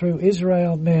character through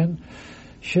Israel men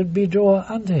should be drawn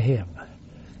unto Him.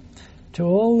 To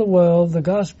all the world the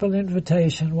gospel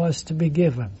invitation was to be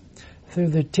given. Through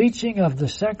the teaching of the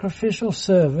sacrificial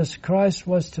service, Christ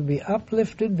was to be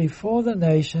uplifted before the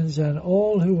nations, and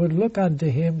all who would look unto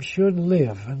Him should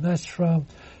live. And that's from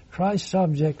Christ's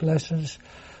Object Lessons,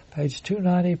 page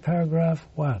 290, paragraph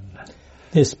 1.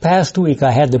 This past week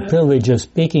I had the privilege of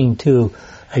speaking to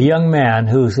a young man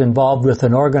who's involved with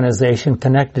an organization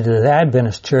connected to the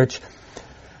Adventist Church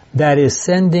that is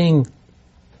sending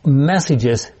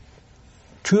messages,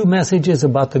 true messages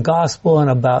about the gospel and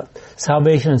about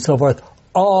salvation and so forth,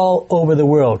 all over the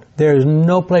world. There's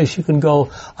no place you can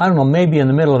go, I don't know, maybe in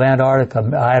the middle of Antarctica,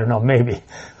 I don't know, maybe,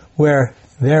 where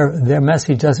their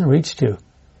message doesn't reach to.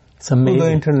 It's amazing. Through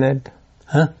the internet.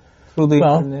 Huh? Through the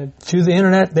internet. Through the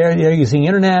internet, they're using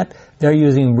internet, they're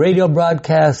using radio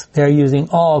broadcasts, they're using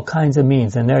all kinds of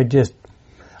means, and they're just,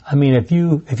 I mean, if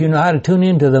you know how to tune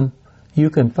into them, you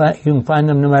can find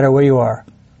them no matter where you are.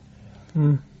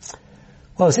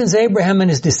 Well, since Abraham and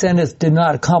his descendants did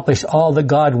not accomplish all that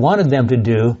God wanted them to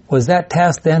do, was that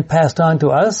task then passed on to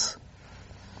us?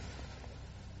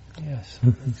 Yes.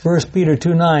 1 Peter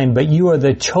 2:9, but you are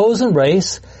the chosen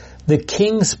race, the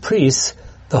king's priests,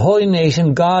 the holy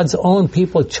nation, God's own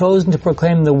people, chosen to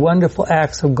proclaim the wonderful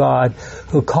acts of God,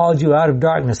 who called you out of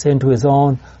darkness into His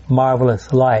own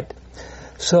marvelous light.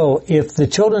 So, if the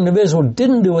children of Israel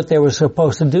didn't do what they were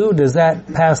supposed to do, does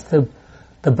that pass the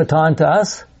baton to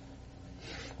us?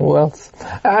 Well,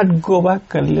 I'd go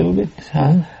back a little bit.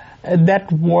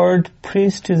 That word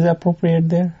priest is appropriate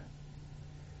there?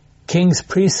 King's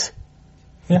priests?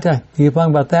 Yeah. You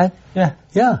talking about that? Yeah.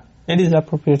 Yeah. It is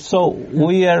appropriate. So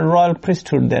we are royal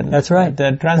priesthood then. That's right.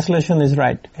 The translation is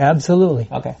right. Absolutely.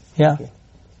 Okay. Yeah. Okay.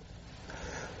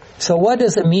 So what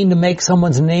does it mean to make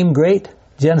someone's name great?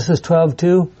 Genesis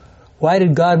 12:2. Why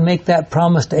did God make that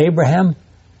promise to Abraham?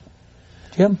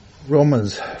 Jim?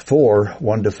 Romans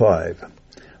 4:1-5.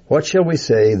 What shall we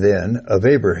say then of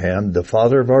Abraham, the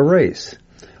father of our race?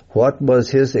 What was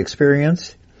his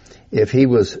experience? If he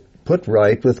was put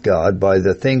right with God by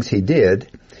the things he did,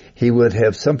 he would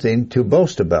have something to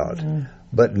boast about,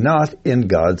 but not in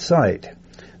God's sight.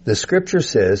 The scripture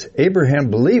says Abraham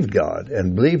believed God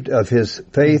and believed of his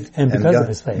faith, and because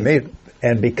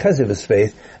of his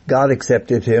faith, God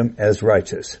accepted him as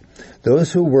righteous.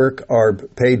 Those who work are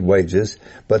paid wages,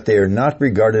 but they are not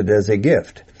regarded as a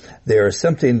gift. They are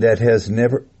something that has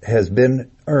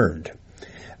been earned.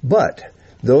 But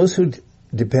those who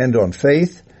depend on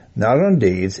faith, not on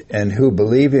deeds, and who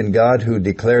believe in God who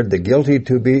declared the guilty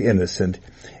to be innocent,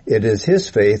 it is His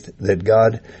faith that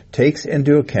God takes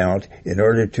into account in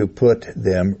order to put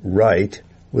them right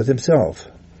with Himself.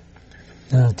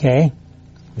 Okay.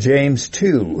 James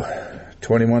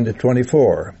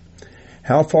 2:21-24.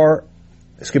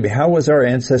 How was our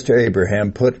ancestor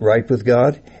Abraham put right with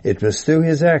God? It was through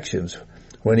his actions.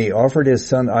 When he offered his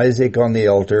son Isaac on the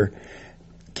altar,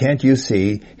 can't you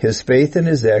see his faith and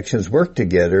his actions worked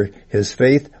together? His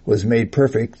faith was made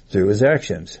perfect through his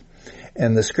actions.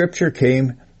 And the scripture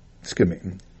came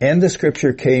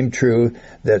true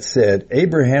that said,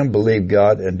 Abraham believed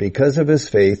God, and because of his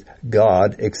faith,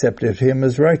 God accepted him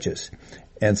as righteous.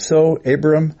 And so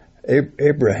Abraham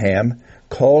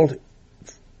called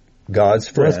God's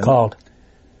friend. Was called.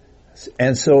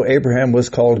 And so Abraham was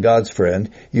called God's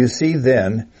friend. You see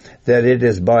then that it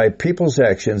is by people's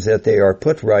actions that they are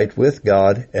put right with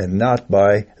God and not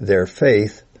by their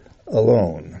faith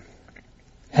alone.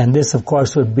 And this, of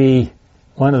course, would be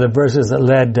one of the verses that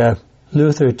led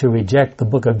Luther to reject the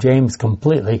book of James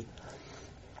completely.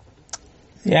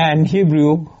 Yeah, and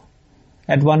Hebrew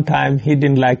at one time he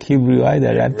didn't like Hebrew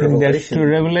either. I think that's true.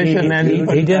 Revelation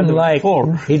he didn't like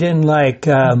 4. He didn't like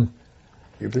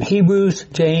Hebrews,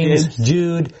 James,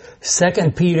 Jude,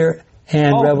 2 Peter,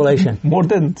 and Revelation. More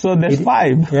than, so there's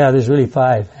 5. Yeah, there's really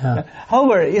 5. Yeah.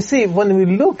 However, you see, when we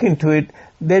look into it,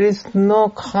 there is no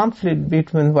conflict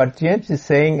between what James is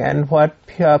saying and what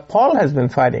Paul has been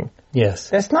fighting. Yes.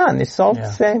 There's none. It's all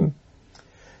the same.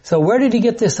 So where did he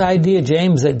get this idea,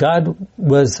 James, that God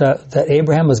was, that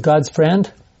Abraham was God's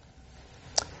friend?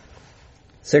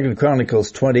 2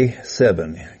 Chronicles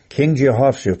 27. King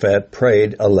Jehoshaphat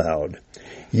prayed aloud,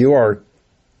 "You are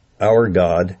our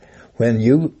God. When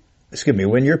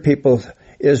your people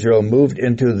Israel moved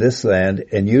into this land,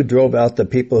 and you drove out the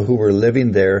people who were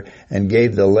living there and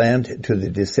gave the land to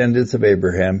the descendants of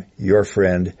Abraham, your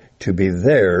friend, to be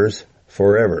theirs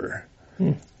forever."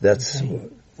 That's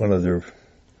one of the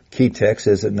key texts,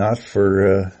 is it not,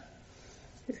 for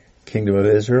Kingdom of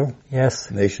Israel?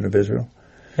 Yes. Nation of Israel?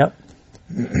 Yep.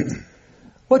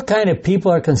 What kind of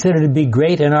people are considered to be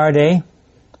great in our day?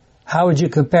 How would you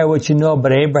compare what you know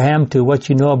about Abraham to what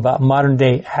you know about modern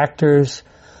day actors,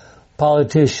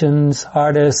 politicians,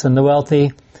 artists, and the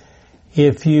wealthy?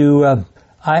 If you,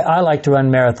 I like to run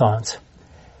marathons,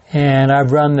 and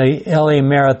I've run the LA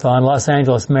Marathon, Los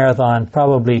Angeles Marathon,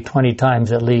 probably 20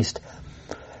 times at least.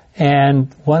 And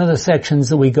one of the sections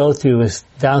that we go through is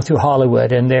down through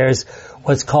Hollywood, and there's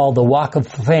what's called the Walk of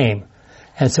Fame.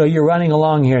 And so you're running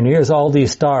along here, and here's all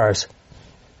these stars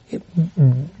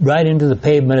right into the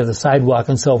pavement of the sidewalk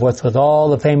and so forth, with all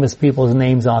the famous people's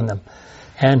names on them.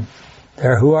 And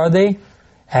who are they?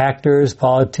 Actors,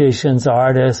 politicians,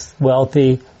 artists,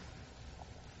 wealthy.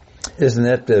 Isn't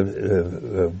that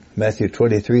Matthew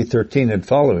 23:13 and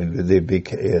following? They'd be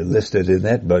listed in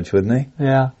that bunch, wouldn't they?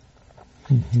 Yeah.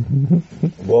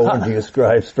 Woe unto you,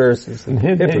 scribes, Pharisees, and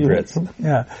hypocrites.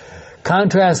 Yeah.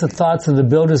 Contrast the thoughts of the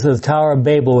builders of the Tower of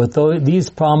Babel with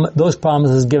those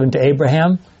promises given to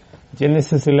Abraham.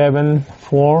 Genesis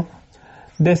 11:4.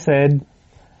 They said,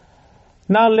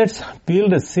 "Now let's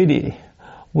build a city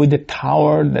with a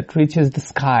tower that reaches the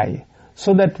sky,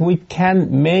 so that we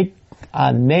can make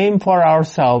a name for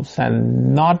ourselves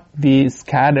and not be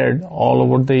scattered all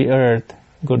over the earth."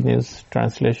 Good News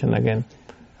Translation again.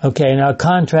 Okay, now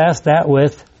contrast that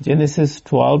with Genesis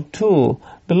 12:2.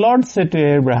 The Lord said to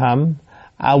Abraham,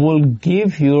 "I will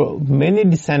give you many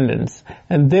descendants,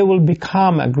 and they will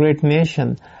become a great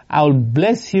nation. I will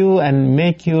bless you and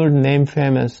make your name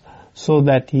famous, so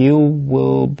that you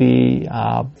will be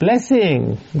a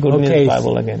blessing." Good News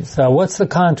Bible again. So what's the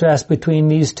contrast between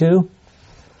these two?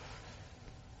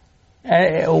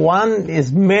 One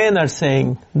is men are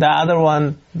saying, the other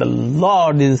one, the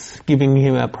Lord is giving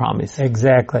him a promise.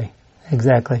 Exactly.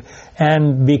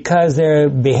 And because their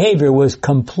behavior was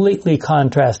completely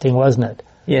contrasting, wasn't it?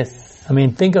 Yes. I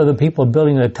mean, think of the people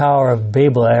building the Tower of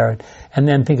Babel there, and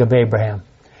then think of Abraham.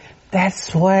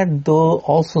 That's where though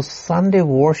also Sunday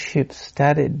worship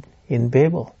started in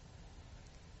Babel.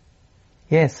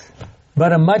 Yes.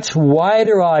 But a much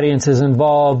wider audience is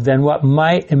involved than what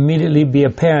might immediately be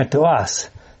apparent to us.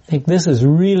 I think this is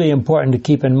really important to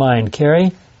keep in mind.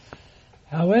 Carrie?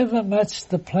 However much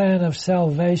the plan of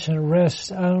salvation rests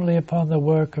only upon the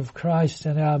work of Christ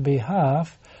in our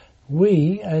behalf,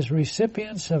 we, as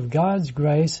recipients of God's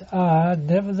grace, are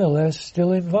nevertheless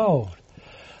still involved.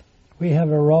 We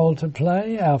have a role to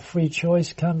play. Our free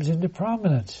choice comes into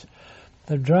prominence.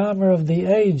 The drama of the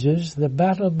ages, the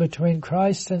battle between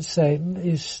Christ and Satan,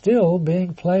 is still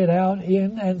being played out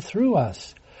in and through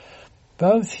us.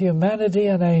 Both humanity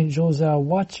and angels are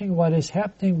watching what is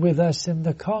happening with us in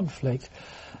the conflict,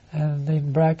 and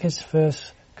in brackets 1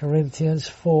 Corinthians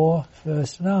 4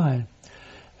 verse 9.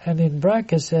 And in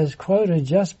brackets, as quoted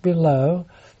just below,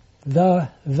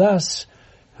 thus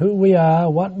who we are,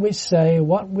 what we say,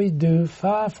 what we do,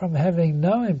 far from having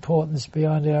no importance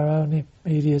beyond our own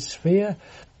immediate sphere,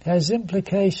 has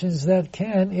implications that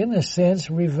can, in a sense,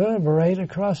 reverberate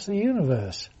across the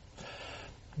universe.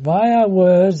 By our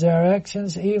words, our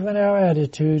actions, even our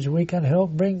attitudes, we can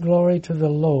help bring glory to the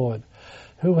Lord,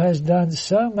 who has done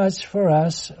so much for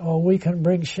us, or we can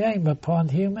bring shame upon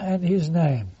him and his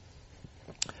name.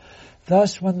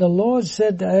 Thus, when the Lord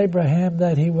said to Abraham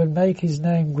that he would make his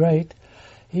name great,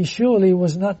 he surely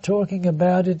was not talking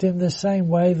about it in the same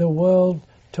way the world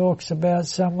talks about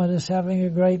someone as having a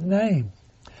great name.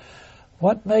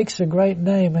 What makes a great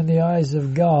name in the eyes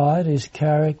of God is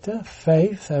character,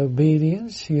 faith,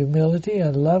 obedience, humility,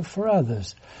 and love for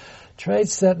others.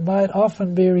 Traits that might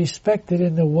often be respected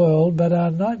in the world, but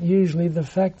are not usually the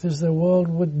factors the world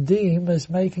would deem as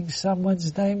making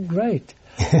someone's name great.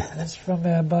 That's from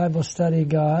our Bible study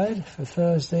guide for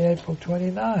Thursday, April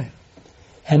 29.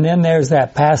 And then there's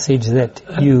that passage that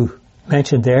you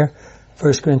mentioned there,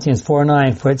 1 Corinthians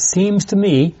 4:9. For it seems to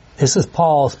me, this is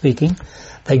Paul speaking,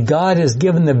 that God has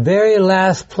given the very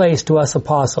last place to us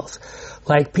apostles.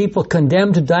 Like people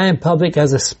condemned to die in public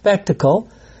as a spectacle,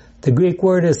 the Greek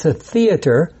word is a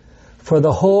theater for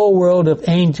the whole world of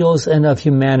angels and of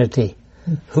humanity.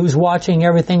 Who's watching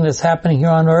everything that's happening here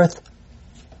on earth?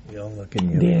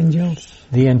 The angels.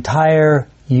 The entire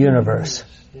universe.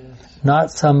 Yes.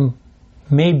 Not some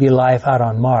maybe life out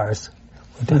on Mars.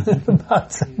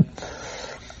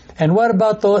 And what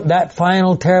about that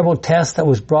final terrible test that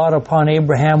was brought upon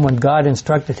Abraham when God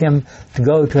instructed him to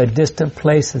go to a distant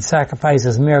place and sacrifice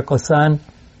his miracle son?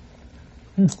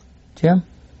 Jim?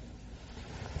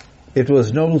 It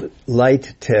was no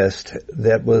light test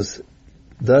that was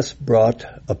thus brought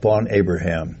upon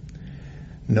Abraham.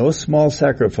 No small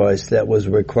sacrifice that was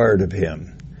required of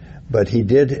him. But he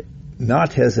did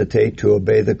not hesitate to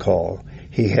obey the call.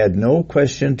 He had no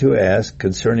question to ask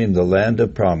concerning the land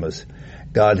of promise.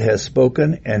 God has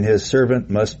spoken, and his servant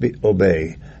must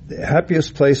obey. The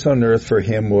happiest place on earth for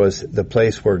him was the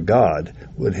place where God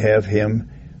would have him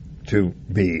to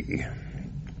be.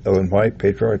 Ellen White,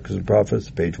 Patriarchs and Prophets,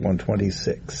 page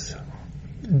 126.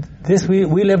 We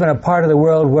live in a part of the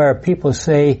world where people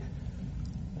say,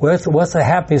 what's the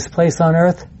happiest place on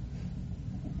earth?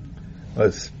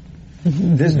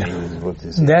 Disney is what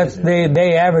this is.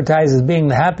 They advertise as being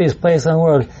the happiest place on the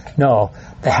world. No,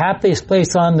 the happiest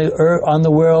place on the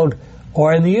world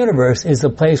or in the universe is the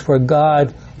place where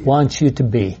God wants you to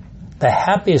be. The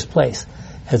happiest place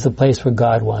is the place where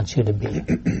God wants you to be.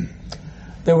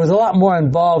 There was a lot more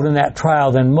involved in that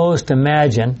trial than most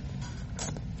imagine.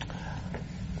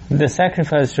 The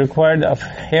sacrifice required of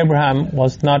Abraham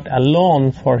was not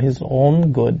alone for his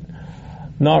own good,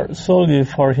 nor solely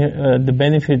for the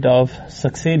benefit of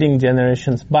succeeding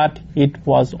generations, but it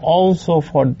was also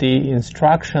for the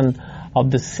instruction of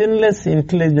the sinless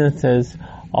intelligences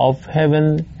of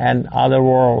heaven and other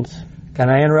worlds. Can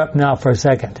I interrupt now for a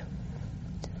second?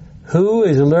 Who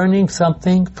is learning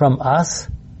something from us?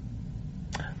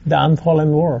 The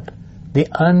unfallen world. The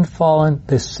unfallen,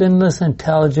 the sinless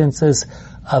intelligences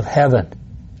of heaven.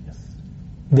 Yes.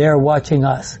 They're watching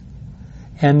us,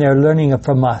 and they're learning it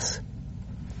from us.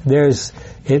 There's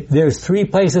 3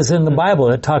 places in the Bible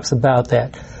that talks about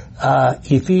that.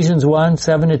 Ephesians 1,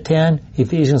 7-10,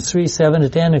 Ephesians 3,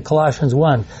 7-10, and Colossians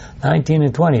 1, 19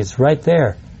 and 20. It's right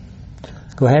there.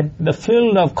 Go ahead. The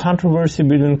field of controversy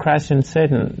between Christ and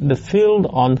Satan, the field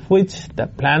on which the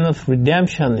plan of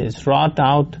redemption is wrought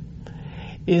out,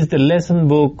 is the lesson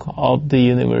book of the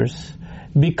universe.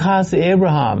 Because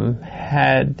Abraham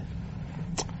had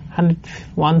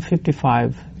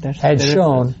 155. Had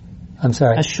shown. I'm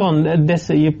sorry. Has shown. This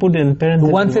you put in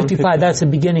parentheses. 155. That's the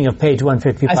beginning of page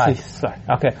 155. I see. Sorry.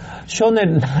 Okay. Shown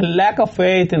a lack of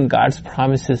faith in God's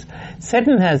promises.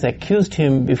 Satan has accused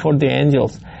him before the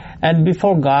angels and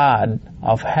before God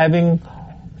of having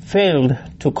failed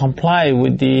to comply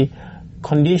with the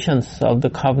conditions of the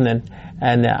covenant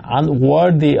and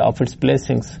unworthy of its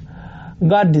blessings.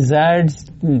 God desired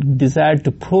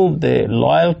to prove the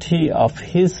loyalty of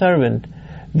his servant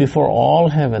before all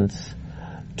heavens,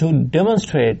 to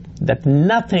demonstrate that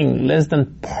nothing less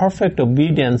than perfect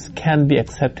obedience can be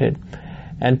accepted,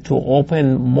 and to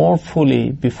open more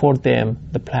fully before them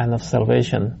the plan of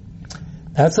salvation.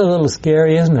 That's a little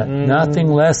scary, isn't it? Nothing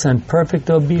less than perfect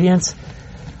obedience.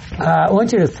 I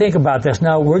want you to think about this.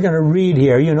 Now, we're going to read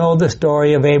here. You know the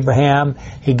story of Abraham.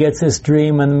 He gets this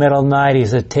dream in the middle of the night. He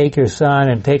says, take your son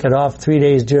and take it off 3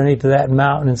 days' journey to that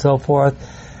mountain and so forth.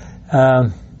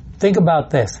 Think about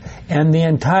this. And the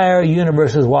entire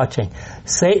universe is watching.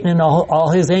 Satan and all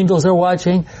his angels are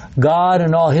watching. God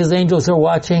and all his angels are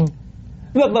watching.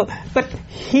 But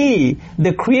he,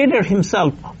 the Creator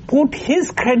himself, put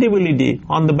his credibility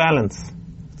on the balance.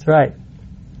 That's right.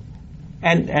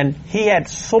 And he had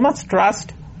so much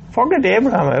trust. Forget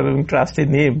Abraham having trust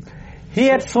in him. He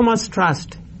had so much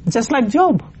trust. Just like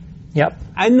Job. Yep.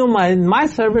 I know my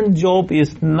servant Job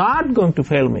is not going to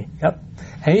fail me. Yep.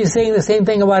 And he's saying the same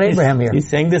thing about Abraham here. He's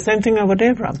saying the same thing about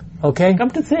Abraham. Okay. Come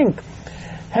to think,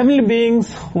 heavenly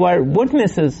beings were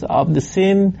witnesses of the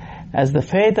sin as the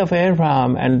faith of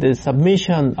Abraham and the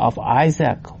submission of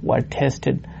Isaac were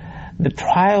tested. The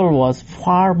trial was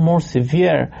far more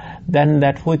severe than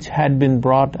that which had been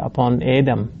brought upon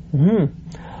Adam.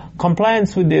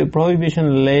 Compliance with the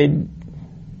prohibition laid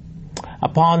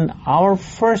upon our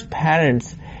first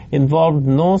parents involved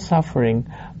no suffering,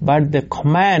 but the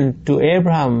command to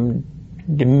Abraham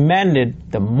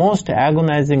demanded the most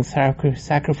agonizing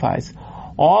sacrifice.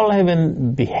 All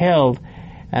heaven beheld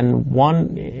and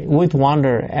with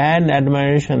wonder and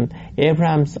admiration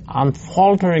Abraham's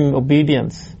unfaltering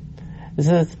obedience. He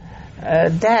says,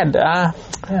 Dad,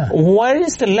 where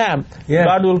is the lamb? Yeah.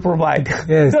 God will provide.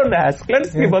 Yes. Don't ask.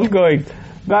 Let's keep on going.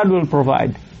 God will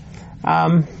provide.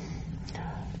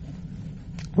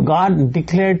 God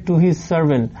declared to his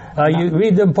servant. You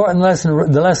read the important lesson,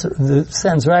 the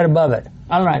sentence right above it.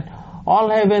 All right.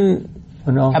 All heaven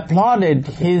applauded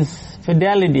his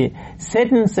fidelity.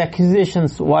 Satan's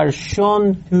accusations were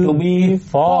shown to be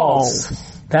false.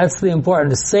 That's the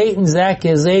important. Satan's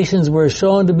accusations were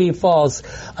shown to be false.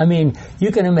 I mean,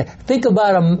 you can think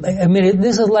about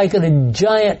this is like a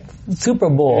giant Super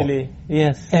Bowl. Really?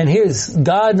 Yes. And here's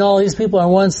God and all these people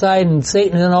on one side, and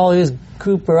Satan and all his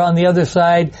group are on the other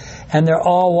side, and they're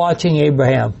all watching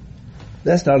Abraham.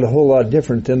 That's not a whole lot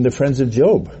different than the friends of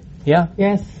Job. Yeah.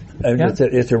 Yes. And Yeah.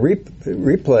 it's a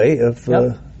replay of,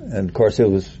 and of course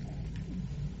Job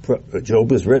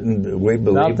was written, we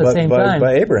believe, the same time.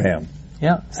 by Abraham.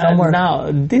 Yeah. Somewhere.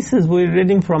 Now, this is we're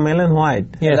reading from Ellen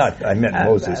White. Yes. I meant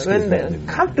Moses.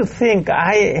 Come to think,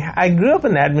 I grew up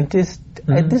an Adventist.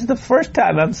 This is the first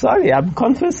time. I'm sorry, I'm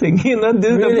confessing. This is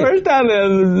Really? the first time.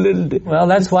 Well,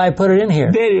 that's why I put it in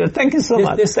here. There you go. Thank you so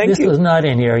much. This Thank you. was not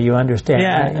in here. You understand?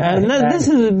 Yeah, this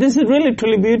is really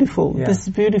truly beautiful. Yeah. This is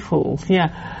beautiful.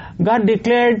 Yeah, God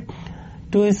declared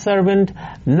to his servant,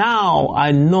 "Now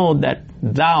I know that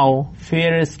thou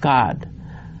fearest God,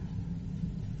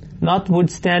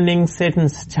 notwithstanding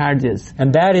Satan's charges.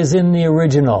 And that is in the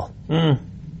original.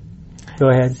 Go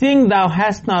ahead. Seeing thou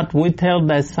hast not withheld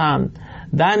thy son,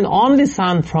 thine only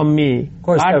son from me." Of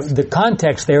course, the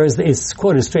context there is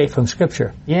quoted straight from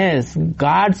Scripture. Yes,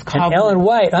 God's And covenant. Ellen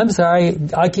White, I'm sorry,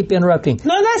 I keep interrupting.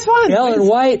 No, that's fine. Ellen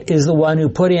White is the one who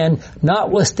put in,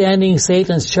 notwithstanding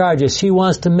Satan's charges. She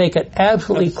wants to make it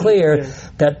absolutely clear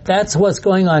that that's what's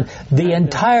going on. The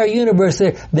entire universe,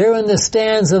 they're in the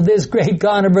stands of this great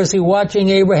controversy watching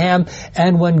Abraham,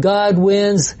 and when God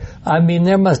wins,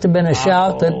 there must have been a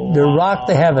shout that rocked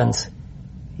the heavens.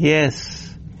 Yes.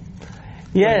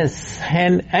 Yes,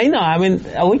 and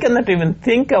we cannot even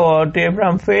think about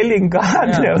Abraham failing God.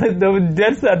 Yeah.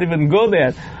 Let's not even go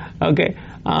there. Okay,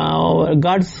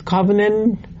 God's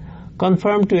covenant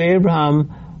confirmed to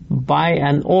Abraham by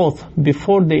an oath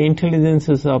before the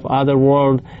intelligences of other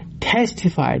world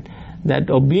testified that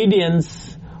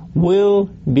obedience will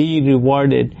be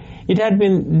rewarded. It had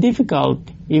been difficult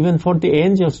even for the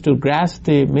angels to grasp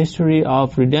the mystery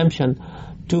of redemption,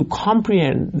 to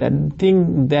comprehend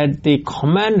that the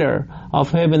commander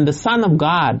of heaven, the Son of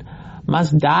God,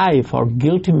 must die for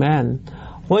guilty man.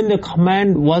 When the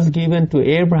command was given to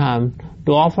Abraham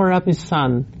to offer up his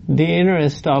son, the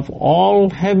interest of all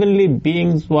heavenly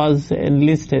beings was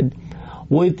enlisted.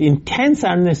 With intense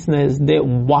earnestness, they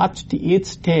watched each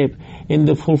step in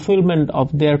the fulfillment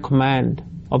of this command.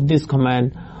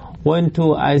 When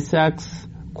to Isaac's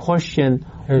question,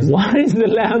 "What is the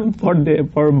lamb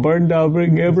for burnt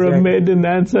offering?" Abraham made an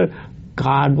answer,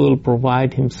 "God will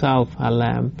provide himself a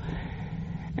lamb."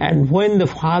 And when the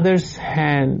father's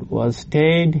hand was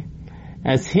stayed,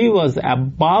 as he was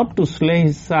about to slay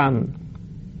his son,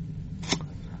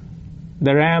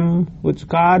 the ram which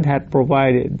God had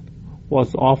provided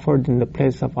was offered in the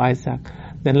place of Isaac.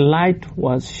 Then light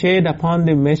was shed upon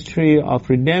the mystery of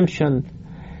redemption,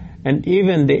 and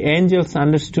even the angels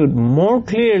understood more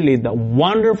clearly the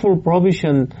wonderful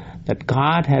provision that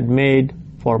God had made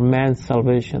for man's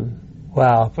salvation.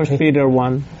 Wow. 1 Peter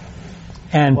 1.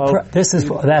 And this is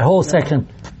that whole section,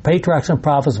 Patriarchs and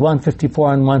Prophets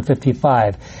 154 and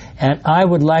 155. And I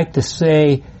would like to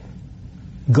say,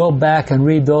 go back and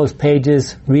read those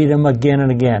pages, read them again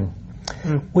and again.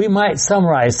 We might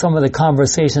summarize some of the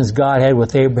conversations God had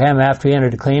with Abraham after he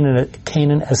entered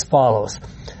Canaan as follows.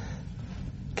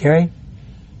 Carrie?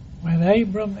 When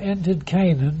Abram entered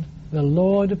Canaan, the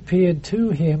Lord appeared to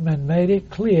him and made it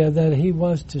clear that he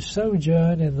was to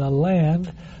sojourn in the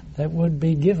land that would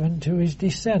be given to his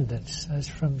descendants. That's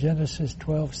from Genesis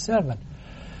 12:7.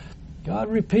 God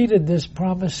repeated this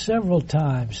promise several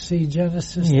times. See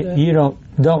Genesis. You don't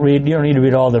need to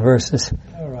read all the verses.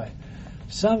 All right.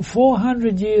 Some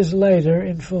 400 years later,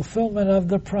 in fulfillment of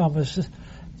the promises,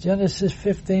 Genesis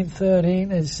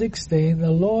 15:13 and 16,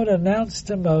 the Lord announced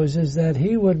to Moses that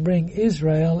he would bring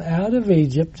Israel out of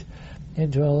Egypt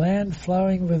into a land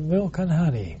flowing with milk and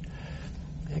honey.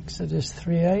 Exodus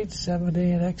 3:8,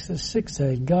 17, and Exodus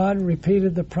 6:8. God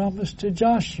repeated the promise to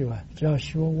Joshua,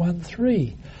 Joshua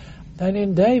 1:3. And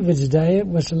in David's day it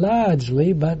was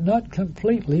largely but not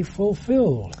completely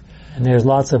fulfilled. And there's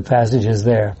lots of passages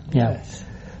there. Yeah. Yes.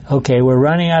 Okay, we're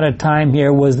running out of time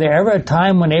here. Was there ever a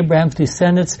time when Abraham's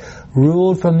descendants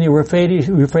ruled from the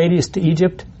Euphrates to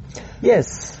Egypt?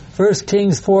 Yes. 1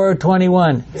 Kings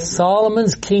 4:21.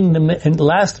 Solomon's kingdom in the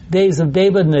last days of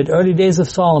David and the early days of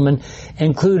Solomon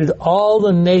included all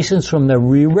the nations from the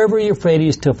river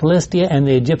Euphrates to Philistia and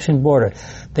the Egyptian border.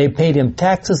 They paid him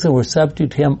taxes and were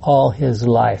subject to him all his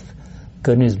life.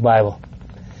 Good News Bible.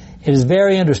 It is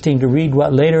very interesting to read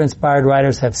what later inspired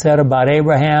writers have said about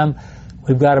Abraham.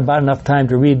 We've got about enough time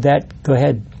to read that. Go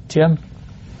ahead, Jim.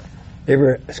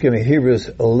 Hebrews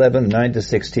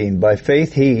 11:9-16. By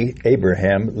faith he,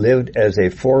 Abraham, lived as a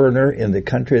foreigner in the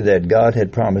country that God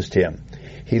had promised him.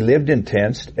 He lived in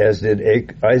tents, as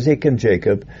did Isaac and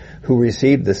Jacob, who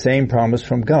received the same promise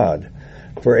from God.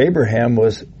 For Abraham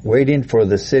was waiting for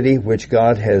the city which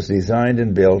God has designed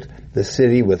and built, the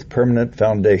city with permanent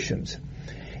foundations.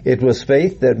 It was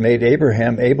faith that made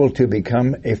Abraham able to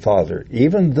become a father,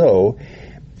 even though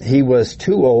he was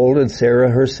too old and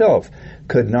Sarah herself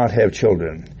could not have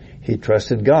children. He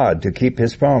trusted God to keep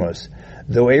his promise.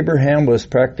 Though Abraham was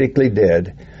practically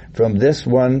dead, from this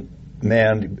one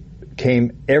man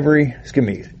came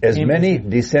as many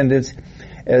descendants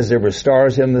as there were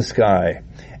stars in the sky,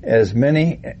 as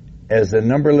many as the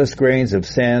numberless grains of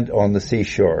sand on the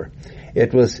seashore.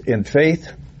 It was in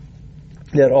faith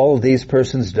that all these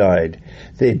persons died.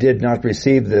 They did not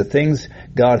receive the things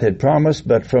God had promised,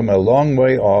 but from a long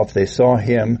way off they saw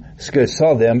them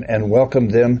and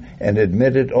welcomed them and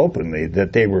admitted openly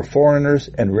that they were foreigners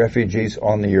and refugees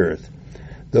on the earth.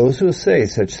 Those who say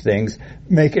such things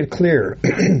make it clear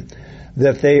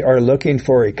that they are looking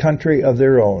for a country of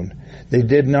their own. They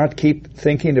did not keep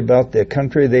thinking about the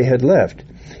country they had left.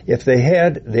 If they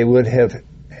had, they would have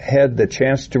had the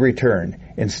chance to return.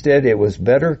 Instead, it was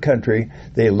better country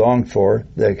they longed for,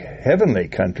 the heavenly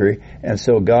country, and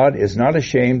so God is not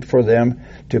ashamed for them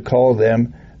to call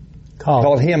him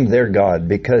their God,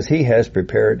 because he has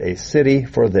prepared a city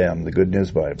for them, the Good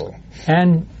News Bible.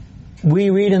 And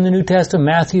we read in the New Testament,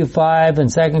 Matthew 5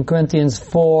 and 2 Corinthians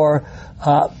 4,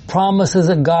 promises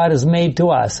that God has made to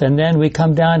us. And then we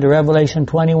come down to Revelation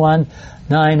 21,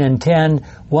 9 and 10.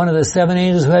 One of the seven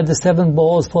angels who had the seven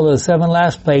bowls full of the seven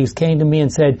last plagues came to me and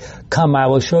said, "Come, I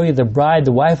will show you the bride,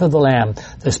 the wife of the Lamb."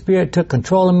 The Spirit took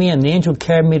control of me, and the angel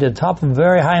carried me to the top of a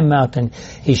very high mountain.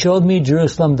 He showed me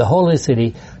Jerusalem, the holy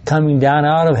city, coming down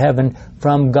out of heaven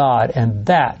from God. And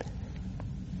that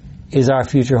is our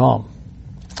future home.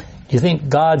 Do you think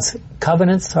God's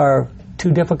covenants are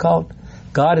too difficult?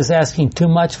 God is asking too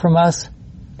much from us?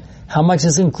 How much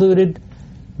is included?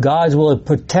 God will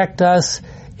protect us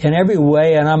in every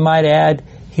way, and I might add,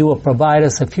 He will provide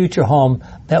us a future home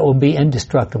that will be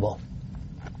indestructible.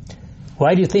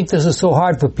 Why do you think this is so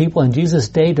hard for people in Jesus'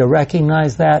 day to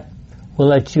recognize that? We'll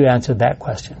let you answer that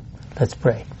question. Let's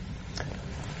pray.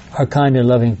 Our kind and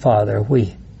loving Father,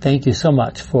 we thank you so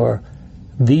much for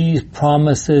these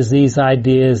promises, these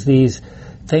ideas, these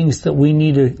things that we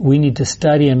need to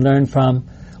study and learn from.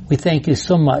 We thank you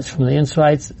so much for the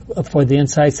insights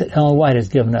that Ellen White has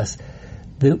given us.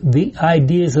 The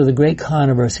ideas of the great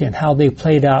controversy and how they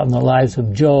played out in the lives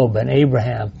of Job and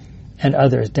Abraham and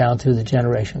others down through the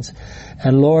generations.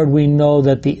 And Lord, we know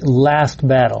that the last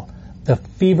battle, the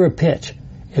fever pitch,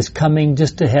 is coming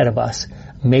just ahead of us.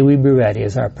 May we be ready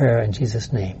is our prayer in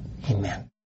Jesus' name. Amen.